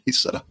situation he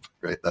set up.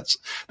 Right?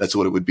 That's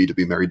what it would be to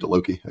be married to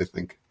Loki. I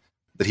think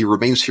that he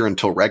remains here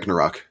until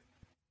Ragnarok.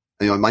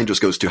 My mind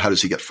just goes to, how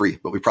does he get free?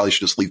 But we probably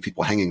should just leave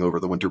people hanging over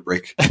the winter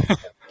break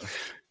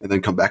and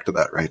then come back to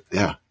that, right?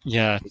 Yeah.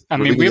 Yeah. I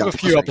mean, we have a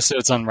few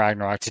episodes on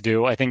Ragnarok to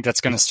do. I think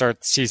that's going to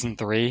start season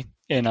 3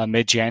 in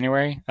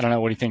mid-January. I don't know.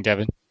 What do you think,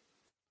 Devin?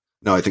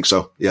 No, I think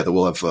so. Yeah, that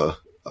we'll have,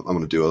 I'm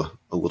going to do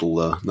a little,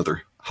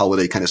 another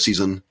holiday kind of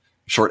season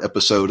short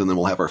episode, and then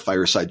we'll have our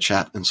fireside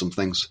chat and some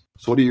things.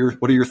 So what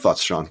are your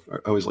thoughts, Sean? I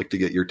always like to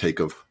get your take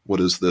of, what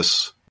does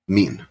this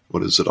mean?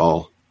 What is it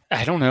all?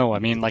 I don't know. I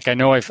mean, I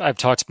know I've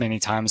talked many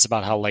times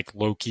about how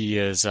Loki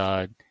is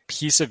a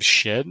piece of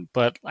shit,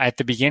 but at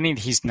the beginning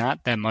he's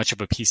not that much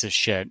of a piece of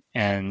shit,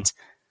 and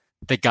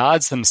the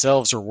gods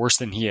themselves are worse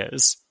than he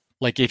is.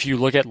 If you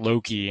look at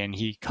Loki and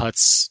he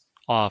cuts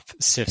off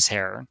Sif's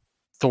hair,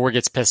 Thor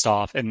gets pissed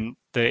off, and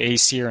the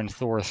Aesir and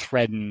Thor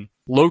threaten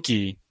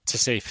Loki to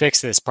say,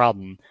 fix this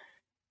problem.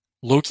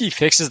 Loki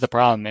fixes the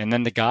problem, and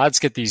then the gods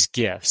get these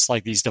gifts,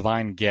 these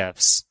divine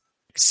gifts.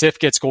 Sif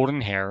gets golden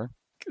hair,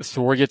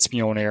 Thor gets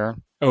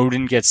Mjolnir,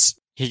 Odin gets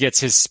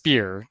his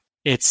spear.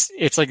 It's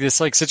like this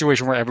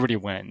situation where everybody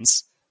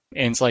wins.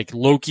 And it's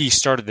Loki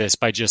started this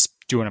by just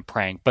doing a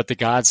prank, but the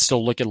gods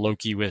still look at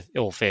Loki with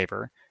ill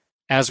favor.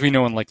 As we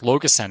know in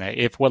Lokasenna,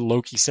 if what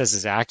Loki says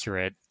is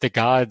accurate, the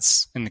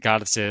gods and the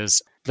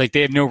goddesses, they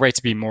have no right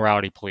to be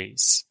morality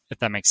police, if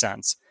that makes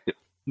sense. Yeah.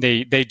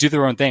 They do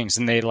their own things,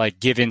 and they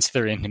give into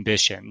their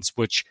inhibitions,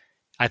 which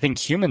I think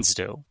humans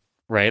do,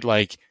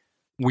 right?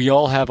 We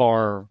all have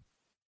our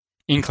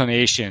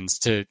inclinations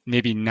to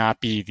maybe not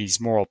be these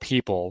moral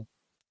people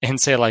and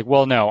say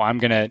well, no, I'm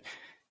going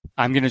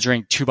to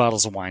drink 2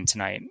 bottles of wine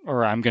tonight,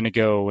 or I'm going to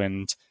go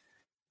and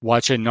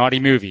watch a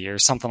naughty movie or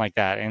something like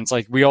that. And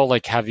it's we all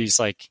have these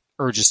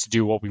urges to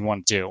do what we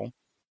want to do.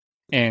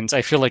 And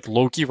I feel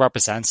Loki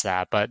represents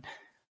that, but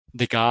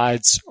the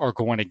gods are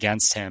going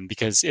against him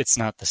because it's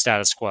not the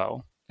status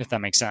quo, if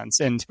that makes sense.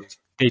 And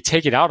they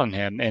take it out on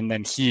him, and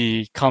then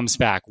he comes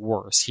back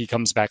worse. He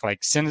comes back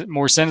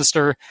more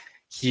sinister.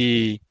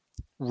 He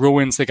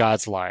ruins the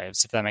gods'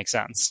 lives, if that makes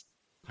sense.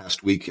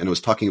 Past week, and it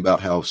was talking about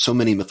how so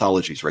many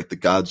mythologies, right? The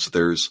gods,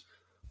 there's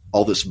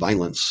all this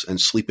violence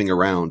and sleeping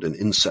around and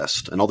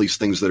incest and all these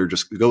things that are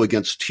just go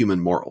against human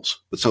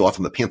morals. But so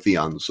often the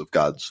pantheons of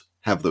gods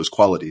have those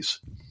qualities.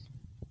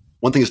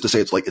 One thing is to say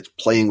it's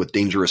playing with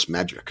dangerous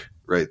magic,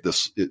 right?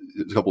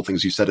 A couple of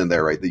things you said in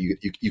there, right? That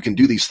you can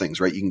do these things,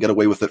 right? You can get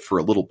away with it for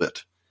a little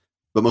bit,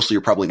 but mostly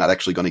you're probably not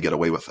actually going to get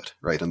away with it,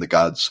 right? And the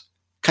gods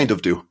kind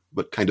of do,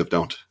 but kind of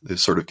don't. They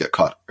sort of get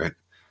caught, right?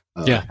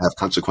 Have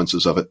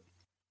consequences of it.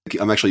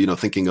 I'm actually,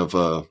 thinking of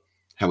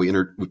how we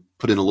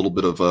put in a little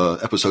bit of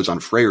episodes on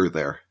Freyr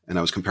there, and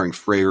I was comparing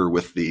Freyr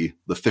with the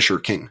Fisher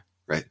King,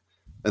 right?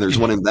 And there's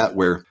one in that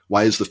where,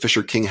 why does the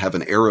Fisher King have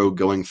an arrow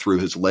going through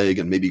his leg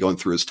and maybe going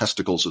through his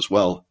testicles as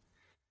well?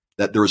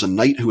 That there was a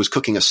knight who was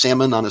cooking a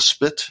salmon on a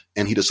spit,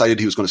 and he decided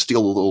he was going to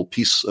steal a little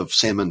piece of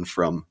salmon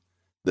from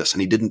this,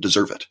 and he didn't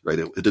deserve it, right?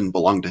 It didn't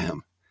belong to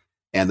him.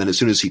 And then as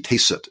soon as he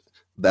tastes it,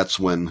 that's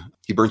when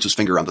he burns his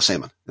finger on the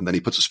salmon, and then he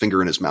puts his finger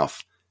in his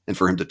mouth, and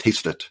for him to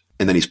taste it,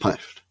 and then he's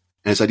punished.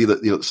 And this idea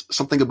that,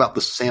 something about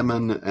the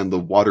salmon and the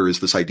water is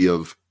this idea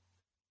of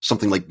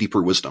something like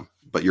deeper wisdom,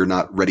 but you're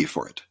not ready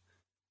for it.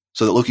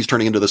 So that Loki's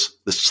turning into this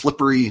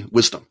slippery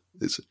wisdom.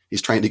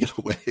 He's trying to get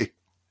away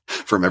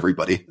from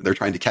everybody. They're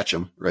trying to catch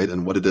him, right?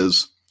 And what it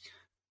is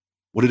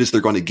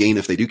they're going to gain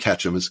if they do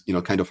catch him is,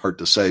 kind of hard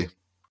to say.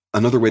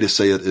 Another way to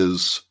say it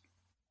is,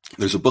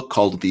 there's a book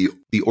called The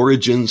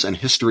Origins and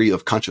History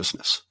of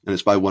Consciousness, and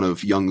it's by one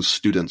of Jung's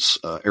students,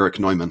 Erich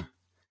Neumann.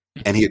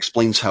 And he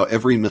explains how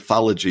every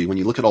mythology, when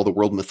you look at all the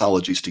world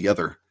mythologies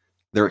together,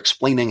 they're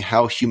explaining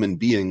how human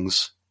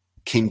beings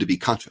came to be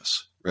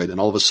conscious, right? And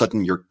all of a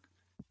sudden you're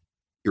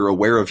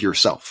aware of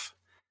yourself.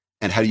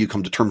 And how do you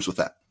come to terms with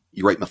that?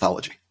 You write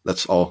mythology.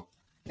 That's all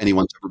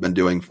anyone's ever been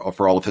doing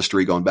for all of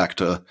history, going back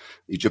to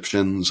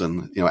Egyptians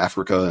and,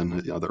 Africa and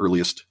the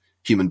earliest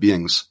human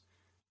beings.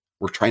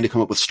 We're trying to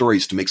come up with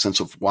stories to make sense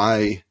of,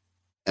 why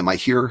am I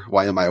here?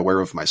 Why am I aware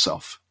of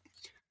myself?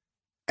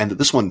 And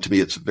this one, to me,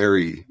 it's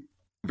very,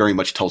 very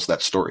much tells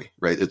that story,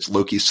 right? It's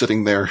Loki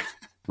sitting there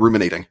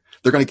ruminating.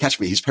 They're going to catch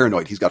me. He's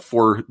paranoid. He's got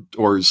 4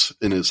 doors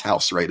in his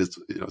house, right?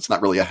 It's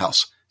not really a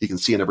house. He can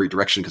see in every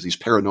direction because he's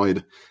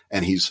paranoid,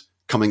 and he's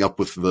coming up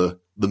with the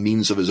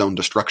means of his own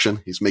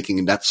destruction. He's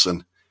making nets,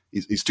 and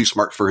he's too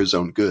smart for his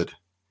own good.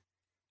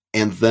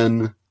 And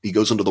then he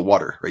goes into the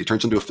water, right? He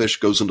turns into a fish,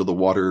 goes into the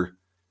water,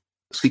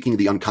 seeking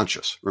the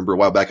unconscious. Remember a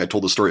while back I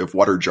told the story of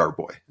Water Jar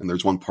Boy, and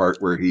there's one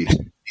part where he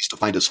needs to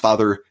find his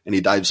father, and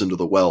he dives into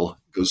the well,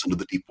 goes into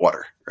the deep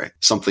water, right?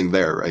 Something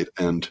there, right?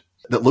 And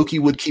that Loki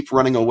would keep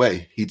running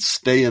away. He'd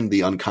stay in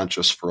the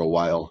unconscious for a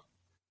while,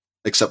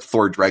 except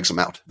Thor drags him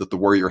out, that the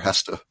warrior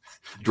has to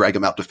drag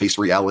him out to face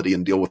reality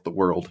and deal with the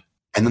world.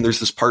 And then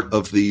there's this part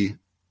of the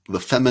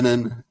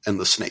feminine and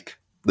the snake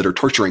that are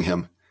torturing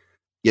him,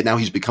 yet now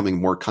he's becoming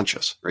more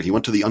conscious, right? He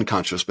went to the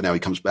unconscious, but now he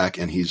comes back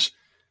and he's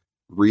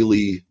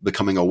really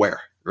becoming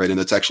aware, right? And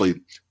it's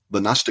actually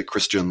the Gnostic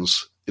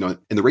Christians, in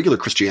the regular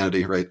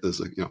Christianity, right, as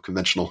a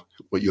conventional,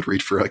 what you'd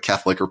read for a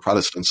Catholic or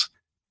Protestants,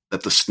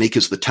 that the snake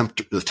is the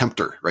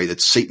tempter, right?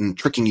 It's Satan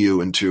tricking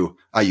you into,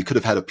 you could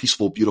have had a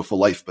peaceful, beautiful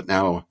life, but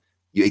now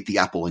you ate the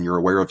apple and you're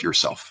aware of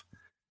yourself.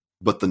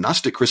 But the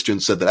Gnostic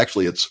Christians said that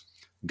actually it's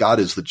God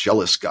is the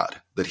jealous God,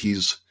 that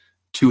he's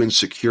too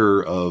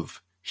insecure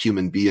of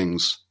human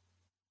beings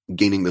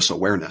gaining this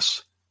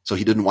awareness. So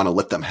he didn't want to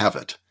let them have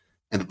it.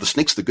 And that the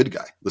snake's the good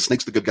guy. The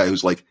snake's the good guy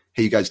who's like,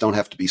 hey, you guys don't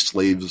have to be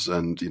slaves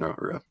and,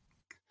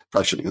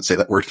 probably shouldn't even say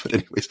that word, but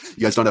anyways,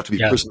 you guys don't have to be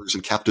prisoners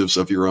and captives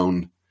of your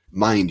own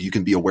mind. You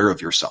can be aware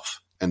of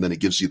yourself. And then it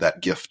gives you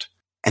that gift.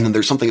 And then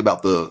there's something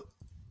about the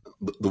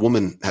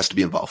woman has to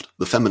be involved.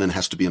 The feminine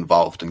has to be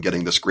involved in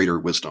getting this greater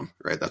wisdom,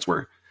 right? That's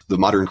where the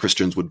modern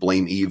Christians would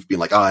blame Eve, being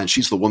like, and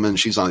she's the woman.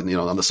 She's on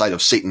the side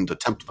of Satan to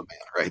tempt the man,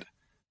 right?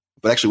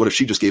 But actually, what if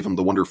she just gave him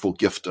the wonderful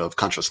gift of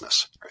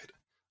consciousness,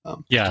 right?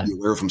 To be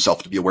aware of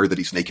himself, to be aware that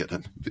he's naked,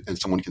 and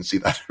someone can see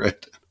that,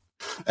 right?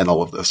 And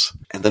all of this.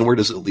 And then where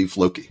does it leave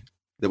Loki?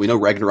 That we know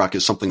Ragnarok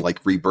is something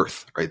like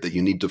rebirth, right? That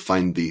you need to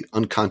find the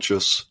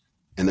unconscious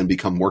and then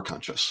become more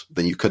conscious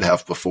than you could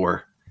have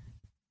before.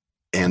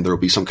 And there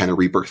will be some kind of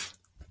rebirth,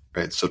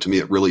 right? So to me,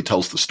 it really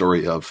tells the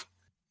story of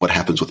what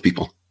happens with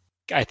people.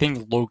 I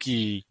think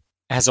Loki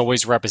has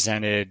always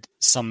represented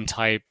some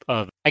type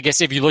of, I guess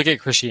if you look at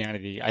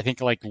Christianity, I think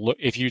like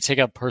if you take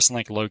a person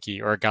like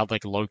Loki or a god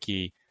like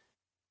Loki,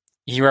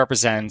 he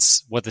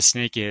represents what the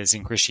snake is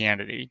in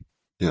Christianity.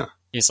 Yeah.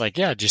 He's like,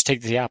 just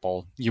take the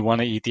apple. You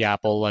want to eat the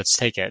apple, let's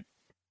take it.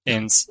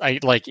 And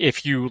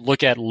if you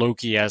look at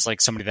Loki as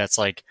like somebody that's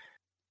like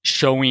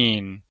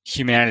showing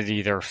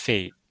humanity their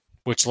fate,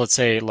 which let's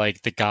say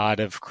like the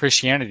god of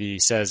Christianity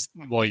says,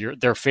 well,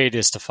 their fate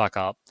is to fuck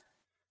up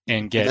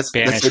and get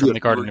banished from the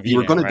Garden of Eden. You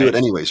were going to do it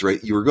anyways,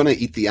 right? You were going to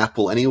eat the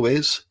apple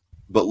anyways,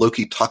 but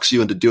Loki talks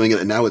you into doing it,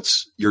 and now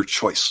it's your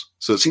choice.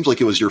 So it seems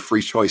like it was your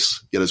free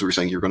choice. Yet, as we were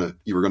saying, you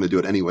were going to do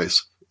it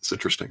anyways. It's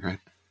interesting, right?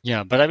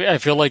 Yeah, but I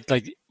feel like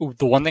the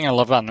one thing I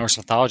love about Norse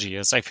mythology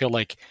is I feel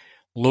like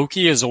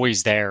Loki is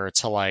always there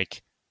to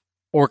like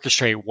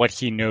orchestrate what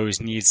he knows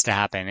needs to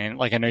happen. And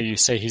like I know you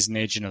say he's an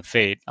agent of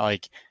fate,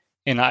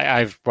 and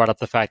I've brought up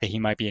the fact that he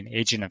might be an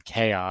agent of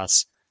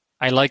chaos.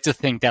 I like to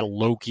think that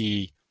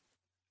Loki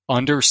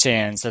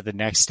understands that the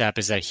next step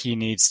is that he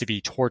needs to be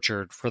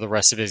tortured for the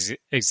rest of his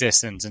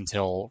existence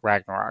until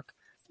Ragnarok.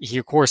 He,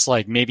 of course,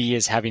 maybe he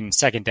is having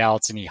second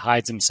doubts and he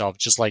hides himself,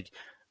 just like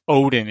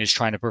Odin is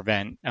trying to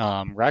prevent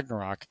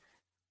Ragnarok.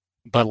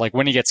 But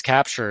when he gets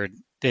captured,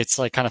 it's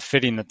kind of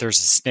fitting that there's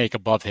a snake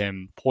above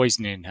him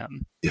poisoning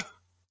him. Yeah.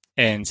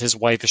 And his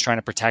wife is trying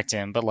to protect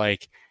him, but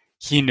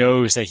he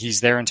knows that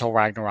he's there until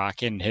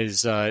Ragnarok, and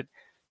his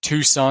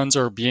two sons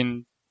are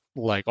being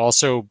like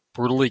also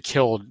brutally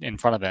killed in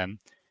front of him,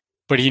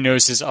 but he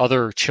knows his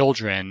other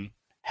children,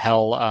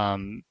 Hel,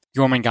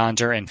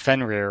 Jormungandr and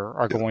Fenrir,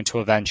 are going to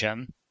avenge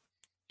him.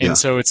 And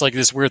so it's like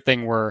this weird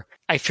thing where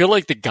I feel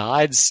like the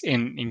gods,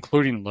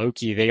 including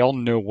Loki, they all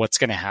know what's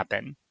going to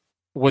happen.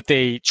 What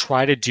they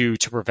try to do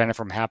to prevent it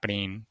from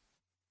happening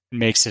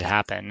makes it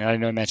happen. And I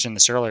know I mentioned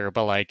this earlier,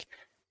 but like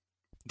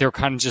they're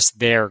kind of just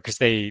there because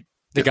the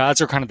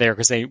gods are kind of there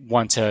because they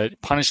want to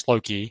punish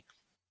Loki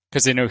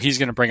because they know he's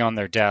going to bring on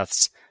their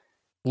deaths.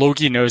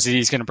 Loki knows that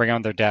he's going to bring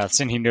on their deaths,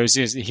 and he knows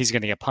he's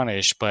going to get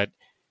punished, but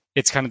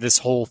it's kind of this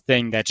whole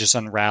thing that just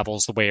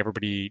unravels the way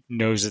everybody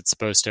knows it's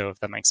supposed to, if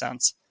that makes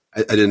sense.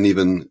 I didn't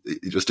even,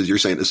 just as you're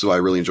saying, this is why I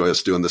really enjoy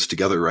us doing this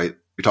together, right?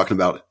 You're talking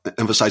about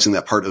emphasizing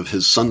that part of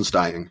his sons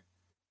dying.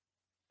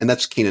 And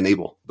that's Cain and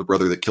Abel, the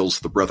brother that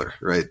kills the brother,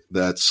 right?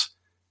 That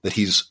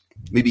he's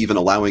maybe even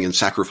allowing and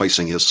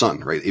sacrificing his son,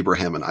 right?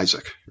 Abraham and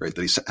Isaac, right?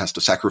 That he has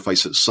to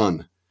sacrifice his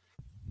son.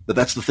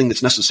 That's the thing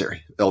that's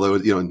necessary. Although,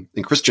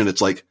 in Christian,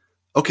 it's like,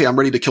 okay, I'm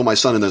ready to kill my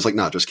son. And then it's like,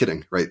 no, just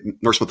kidding, right?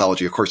 Norse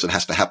mythology, of course, it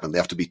has to happen. They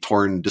have to be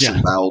torn,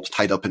 disemboweled,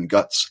 tied up in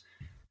guts.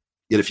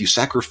 Yet if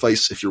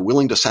you're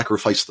willing to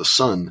sacrifice the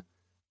son,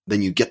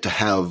 then you get to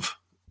have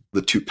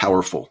the two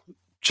powerful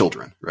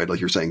children, right? Like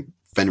you're saying,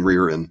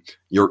 Fenrir and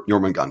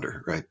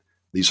Jormungandr, right?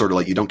 These sort of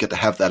like, you don't get to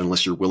have that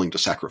unless you're willing to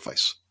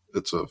sacrifice.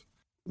 It's a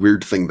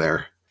weird thing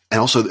there. And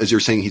also, as you're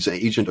saying, he's an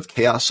agent of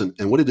chaos. And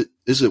what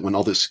is it when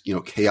all this,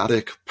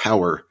 chaotic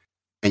power,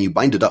 and you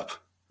bind it up,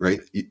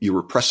 right? You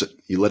repress it.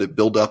 You let it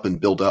build up and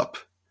build up.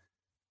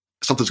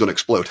 Something's going to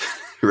explode,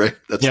 right?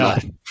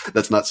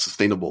 That's not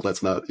sustainable.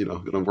 That's not,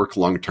 going to work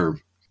long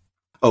term.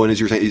 Oh, and as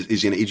you're saying,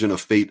 is he an agent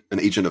of fate, an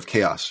agent of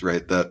chaos,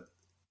 right? And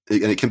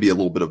it can be a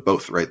little bit of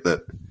both, right?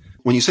 That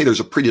when you say there's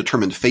a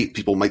predetermined fate,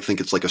 people might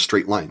think it's like a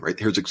straight line, right?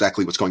 Here's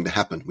exactly what's going to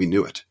happen. We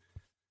knew it.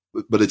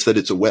 But it's that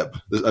it's a web.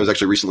 I was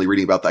actually recently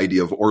reading about the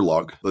idea of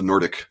Orlog, the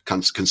Nordic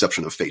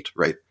conception of fate,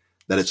 right?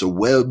 That it's a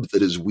web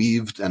that is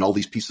weaved and all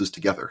these pieces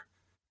together.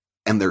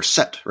 And they're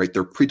set, right?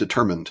 They're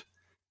predetermined.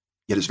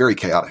 Yet it's very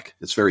chaotic.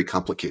 It's very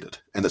complicated.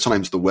 And that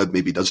sometimes the web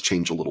maybe does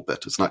change a little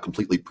bit. It's not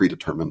completely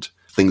predetermined.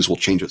 Things will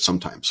change it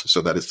sometimes.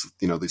 So that it's,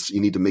 you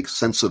need to make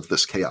sense of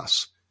this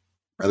chaos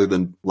rather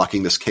than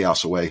locking this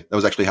chaos away. That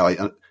was actually how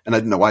and I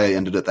didn't know why I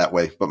ended it that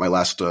way, but my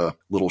last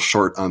little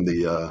short on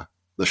the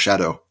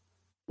shadow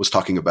was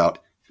talking about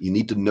you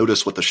need to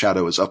notice what the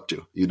shadow is up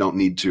to. You don't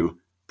need to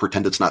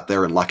pretend it's not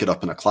there and lock it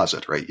up in a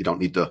closet, right? You don't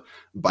need to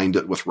bind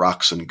it with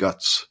rocks and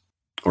guts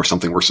or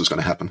something worse is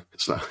going to happen.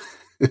 So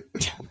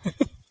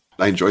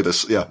I enjoy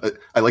this. Yeah.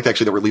 I like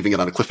actually that we're leaving it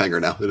on a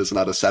cliffhanger now. It is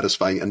not a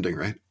satisfying ending,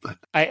 right? But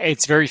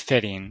it's very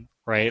fitting,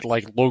 right?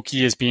 Like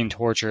Loki is being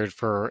tortured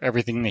for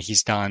everything that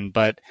he's done,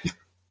 but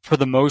for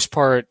the most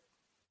part,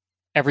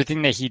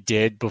 everything that he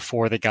did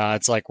before the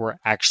gods like were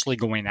actually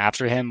going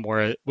after him,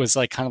 where it was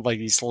like kind of like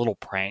these little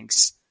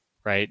pranks,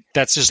 right?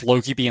 That's just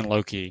Loki being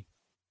Loki.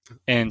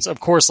 And of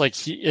course, like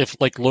if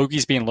like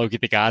Loki's being Loki,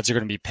 the gods are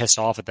going to be pissed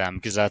off at them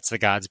because that's the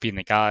gods being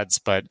the gods.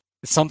 But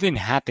something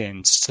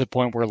happened to the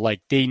point where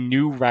like they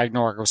knew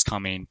Ragnarok was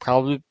coming,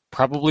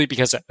 probably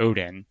because of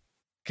Odin,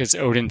 because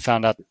Odin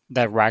found out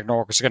that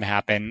Ragnarok was going to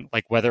happen.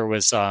 Like whether it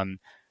was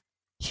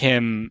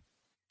him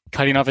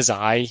cutting off his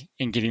eye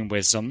and getting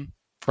wisdom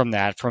from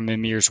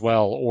Mimir's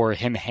well, or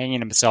him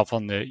hanging himself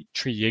on the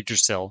tree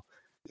Yggdrasil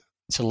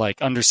to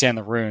like understand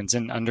the runes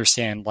and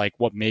understand like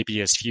what may be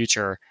his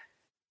future.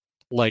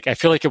 Like I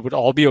feel like it would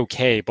all be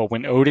okay, but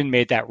when Odin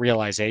made that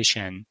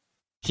realization,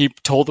 he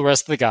told the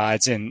rest of the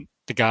gods, and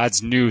the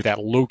gods knew that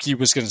Loki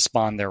was going to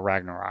spawn their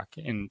Ragnarok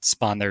and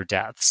spawn their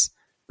deaths.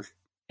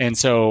 And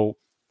so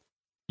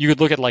you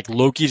could look at like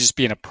Loki just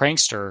being a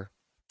prankster,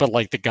 but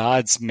like the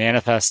gods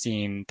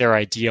manifesting their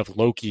idea of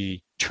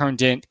Loki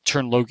turned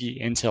Loki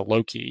into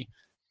Loki.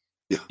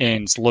 Yeah.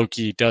 And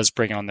Loki does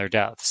bring on their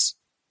deaths,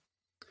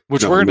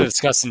 which we're going to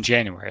discuss in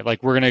January.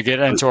 Like we're going to get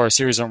into our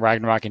series on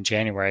Ragnarok in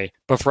January.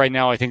 But for right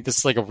now, I think this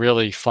is like a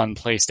really fun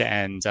place to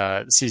end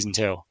season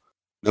 2.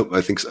 Nope,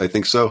 I think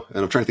so.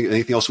 And I'm trying to think of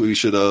anything else we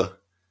should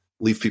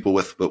leave people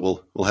with, but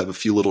we'll have a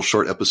few little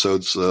short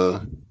episodes,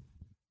 a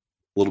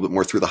little bit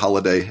more through the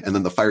holiday, and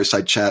then the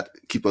fireside chat.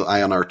 Keep an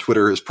eye on our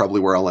Twitter is probably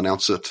where I'll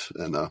announce it,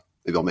 and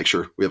maybe I'll make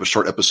sure we have a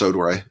short episode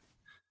where I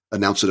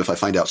announce it if I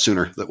find out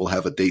sooner that we'll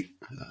have a date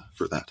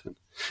for that. And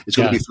it's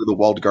going to be through the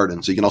Walled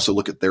Garden, so you can also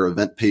look at their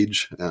event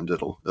page, and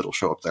it'll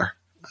show up there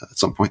at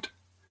some point.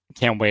 I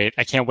can't wait.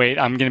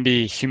 I'm going to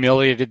be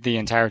humiliated the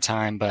entire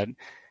time, but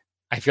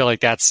I feel like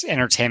that's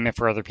entertainment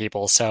for other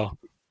people. So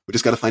we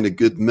just got to find a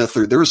good myth.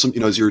 There was some,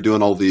 as you were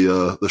doing all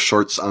the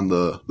shorts on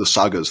the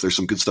sagas, there's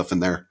some good stuff in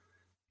there.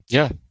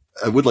 Yeah.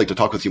 I would like to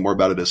talk with you more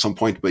about it at some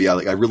point, but yeah,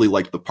 like I really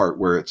liked the part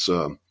where it's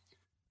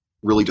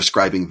really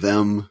describing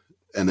them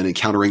and then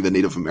encountering the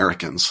Native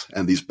Americans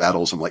and these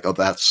battles. I'm like, I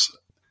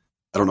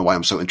don't know why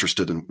I'm so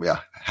interested in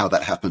how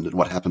that happened and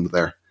what happened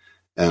there.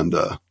 And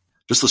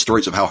just the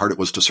stories of how hard it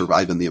was to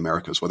survive in the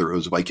Americas, whether it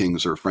was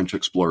Vikings or French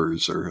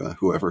explorers or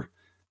whoever,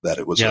 that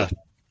it was a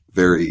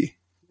very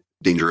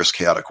dangerous,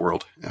 chaotic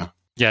world. Yeah.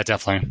 Yeah,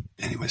 definitely.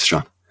 Anyways,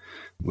 Sean,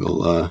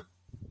 we'll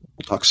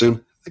talk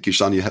soon. Thank you,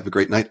 Sean. You have a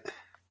great night.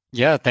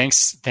 Yeah,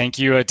 thanks. Thank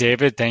you,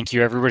 David. Thank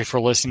you, everybody, for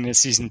listening to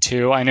season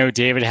 2. I know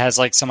David has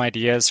like some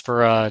ideas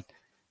for a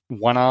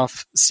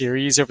one-off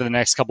series over the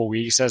next couple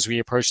weeks as we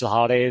approach the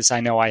holidays. I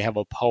know I have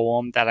a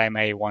poem that I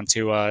may want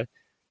to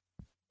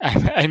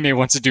I may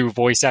want to do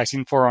voice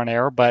acting for on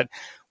air, but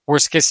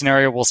worst case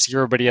scenario, we'll see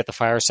everybody at the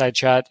fireside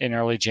chat in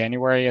early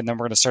January, and then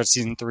we're going to start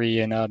season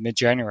 3 in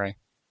mid-January.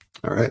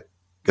 All right.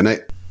 Good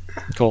night.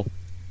 Cool.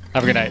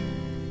 Have a good night.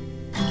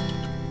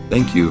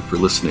 Thank you for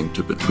listening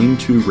to Between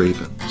Two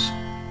Ravens.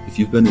 If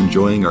you've been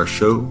enjoying our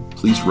show,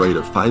 please write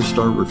a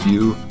 5-star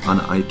review on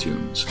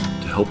iTunes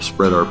to help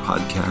spread our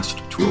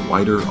podcast to a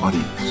wider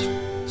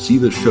audience. See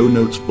the show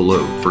notes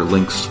below for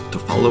links to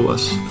follow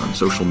us on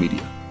social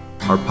media.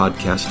 Our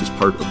podcast is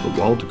part of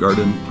the Walled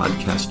Garden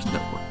Podcast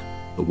Network.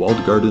 The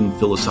Walled Garden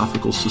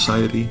Philosophical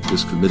Society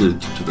is committed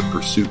to the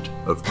pursuit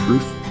of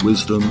truth,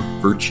 wisdom,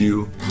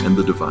 virtue, and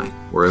the divine,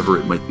 wherever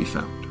it might be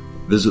found.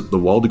 Visit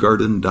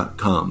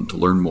thewalledgarden.com to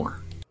learn more.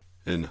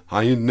 In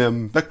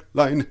einem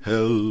Bäcklein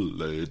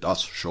helle,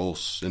 das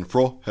schoss in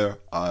froher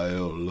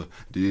Eil,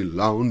 die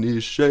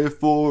launische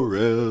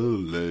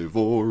Forelle,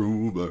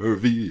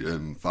 vorüber wie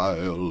im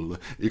Pfeil.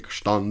 Ich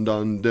stand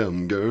an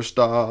dem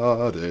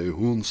Gestade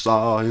und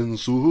sah in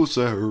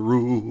süßer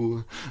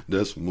Ruh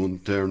des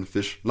muntern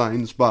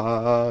Fischleins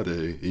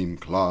Bade im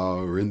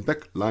klaren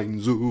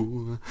Bäcklein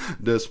zu,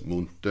 des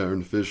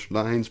muntern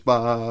Fischleins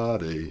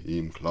Bade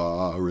im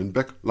klaren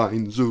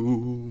Bäcklein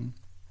zu.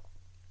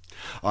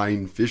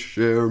 Ein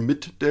Fischer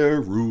mit der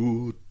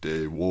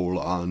Rute wohl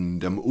an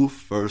dem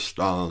Ufer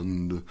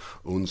stand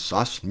und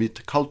saß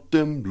mit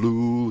kaltem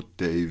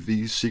Blute,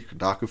 wie sich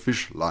das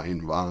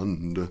Fischlein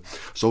wand.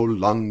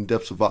 Solang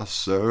das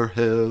Wasser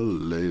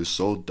helle,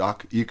 so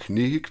dacht ich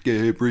nicht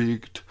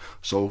gebrickt,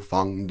 so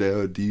fang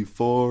der die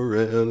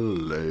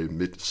Forelle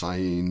mit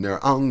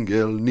seiner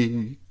Angel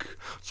nicht.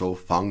 So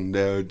fang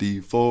der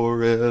die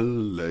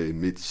Forelle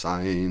mit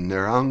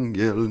seiner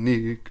Angel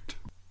nicht.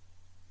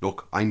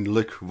 Doch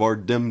einlich war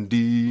dem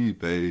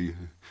Diebe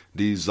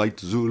die Zeit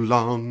zu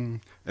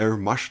lang,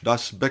 macht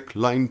das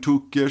Bäcklein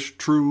tückisch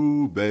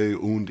trübe,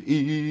 und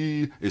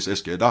ist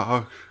es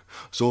gedacht,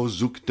 so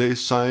suchte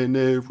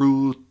seine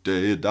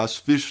Rute das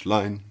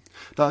Fischlein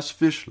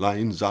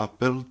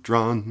sappelt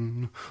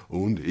dran,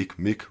 und ich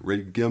mich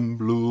regem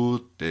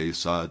Blute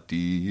sah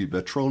die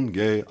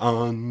Betronge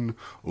an,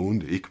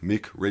 und ich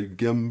mich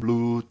regem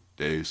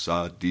Blute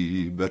sah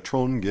die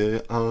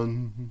Betronge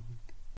an.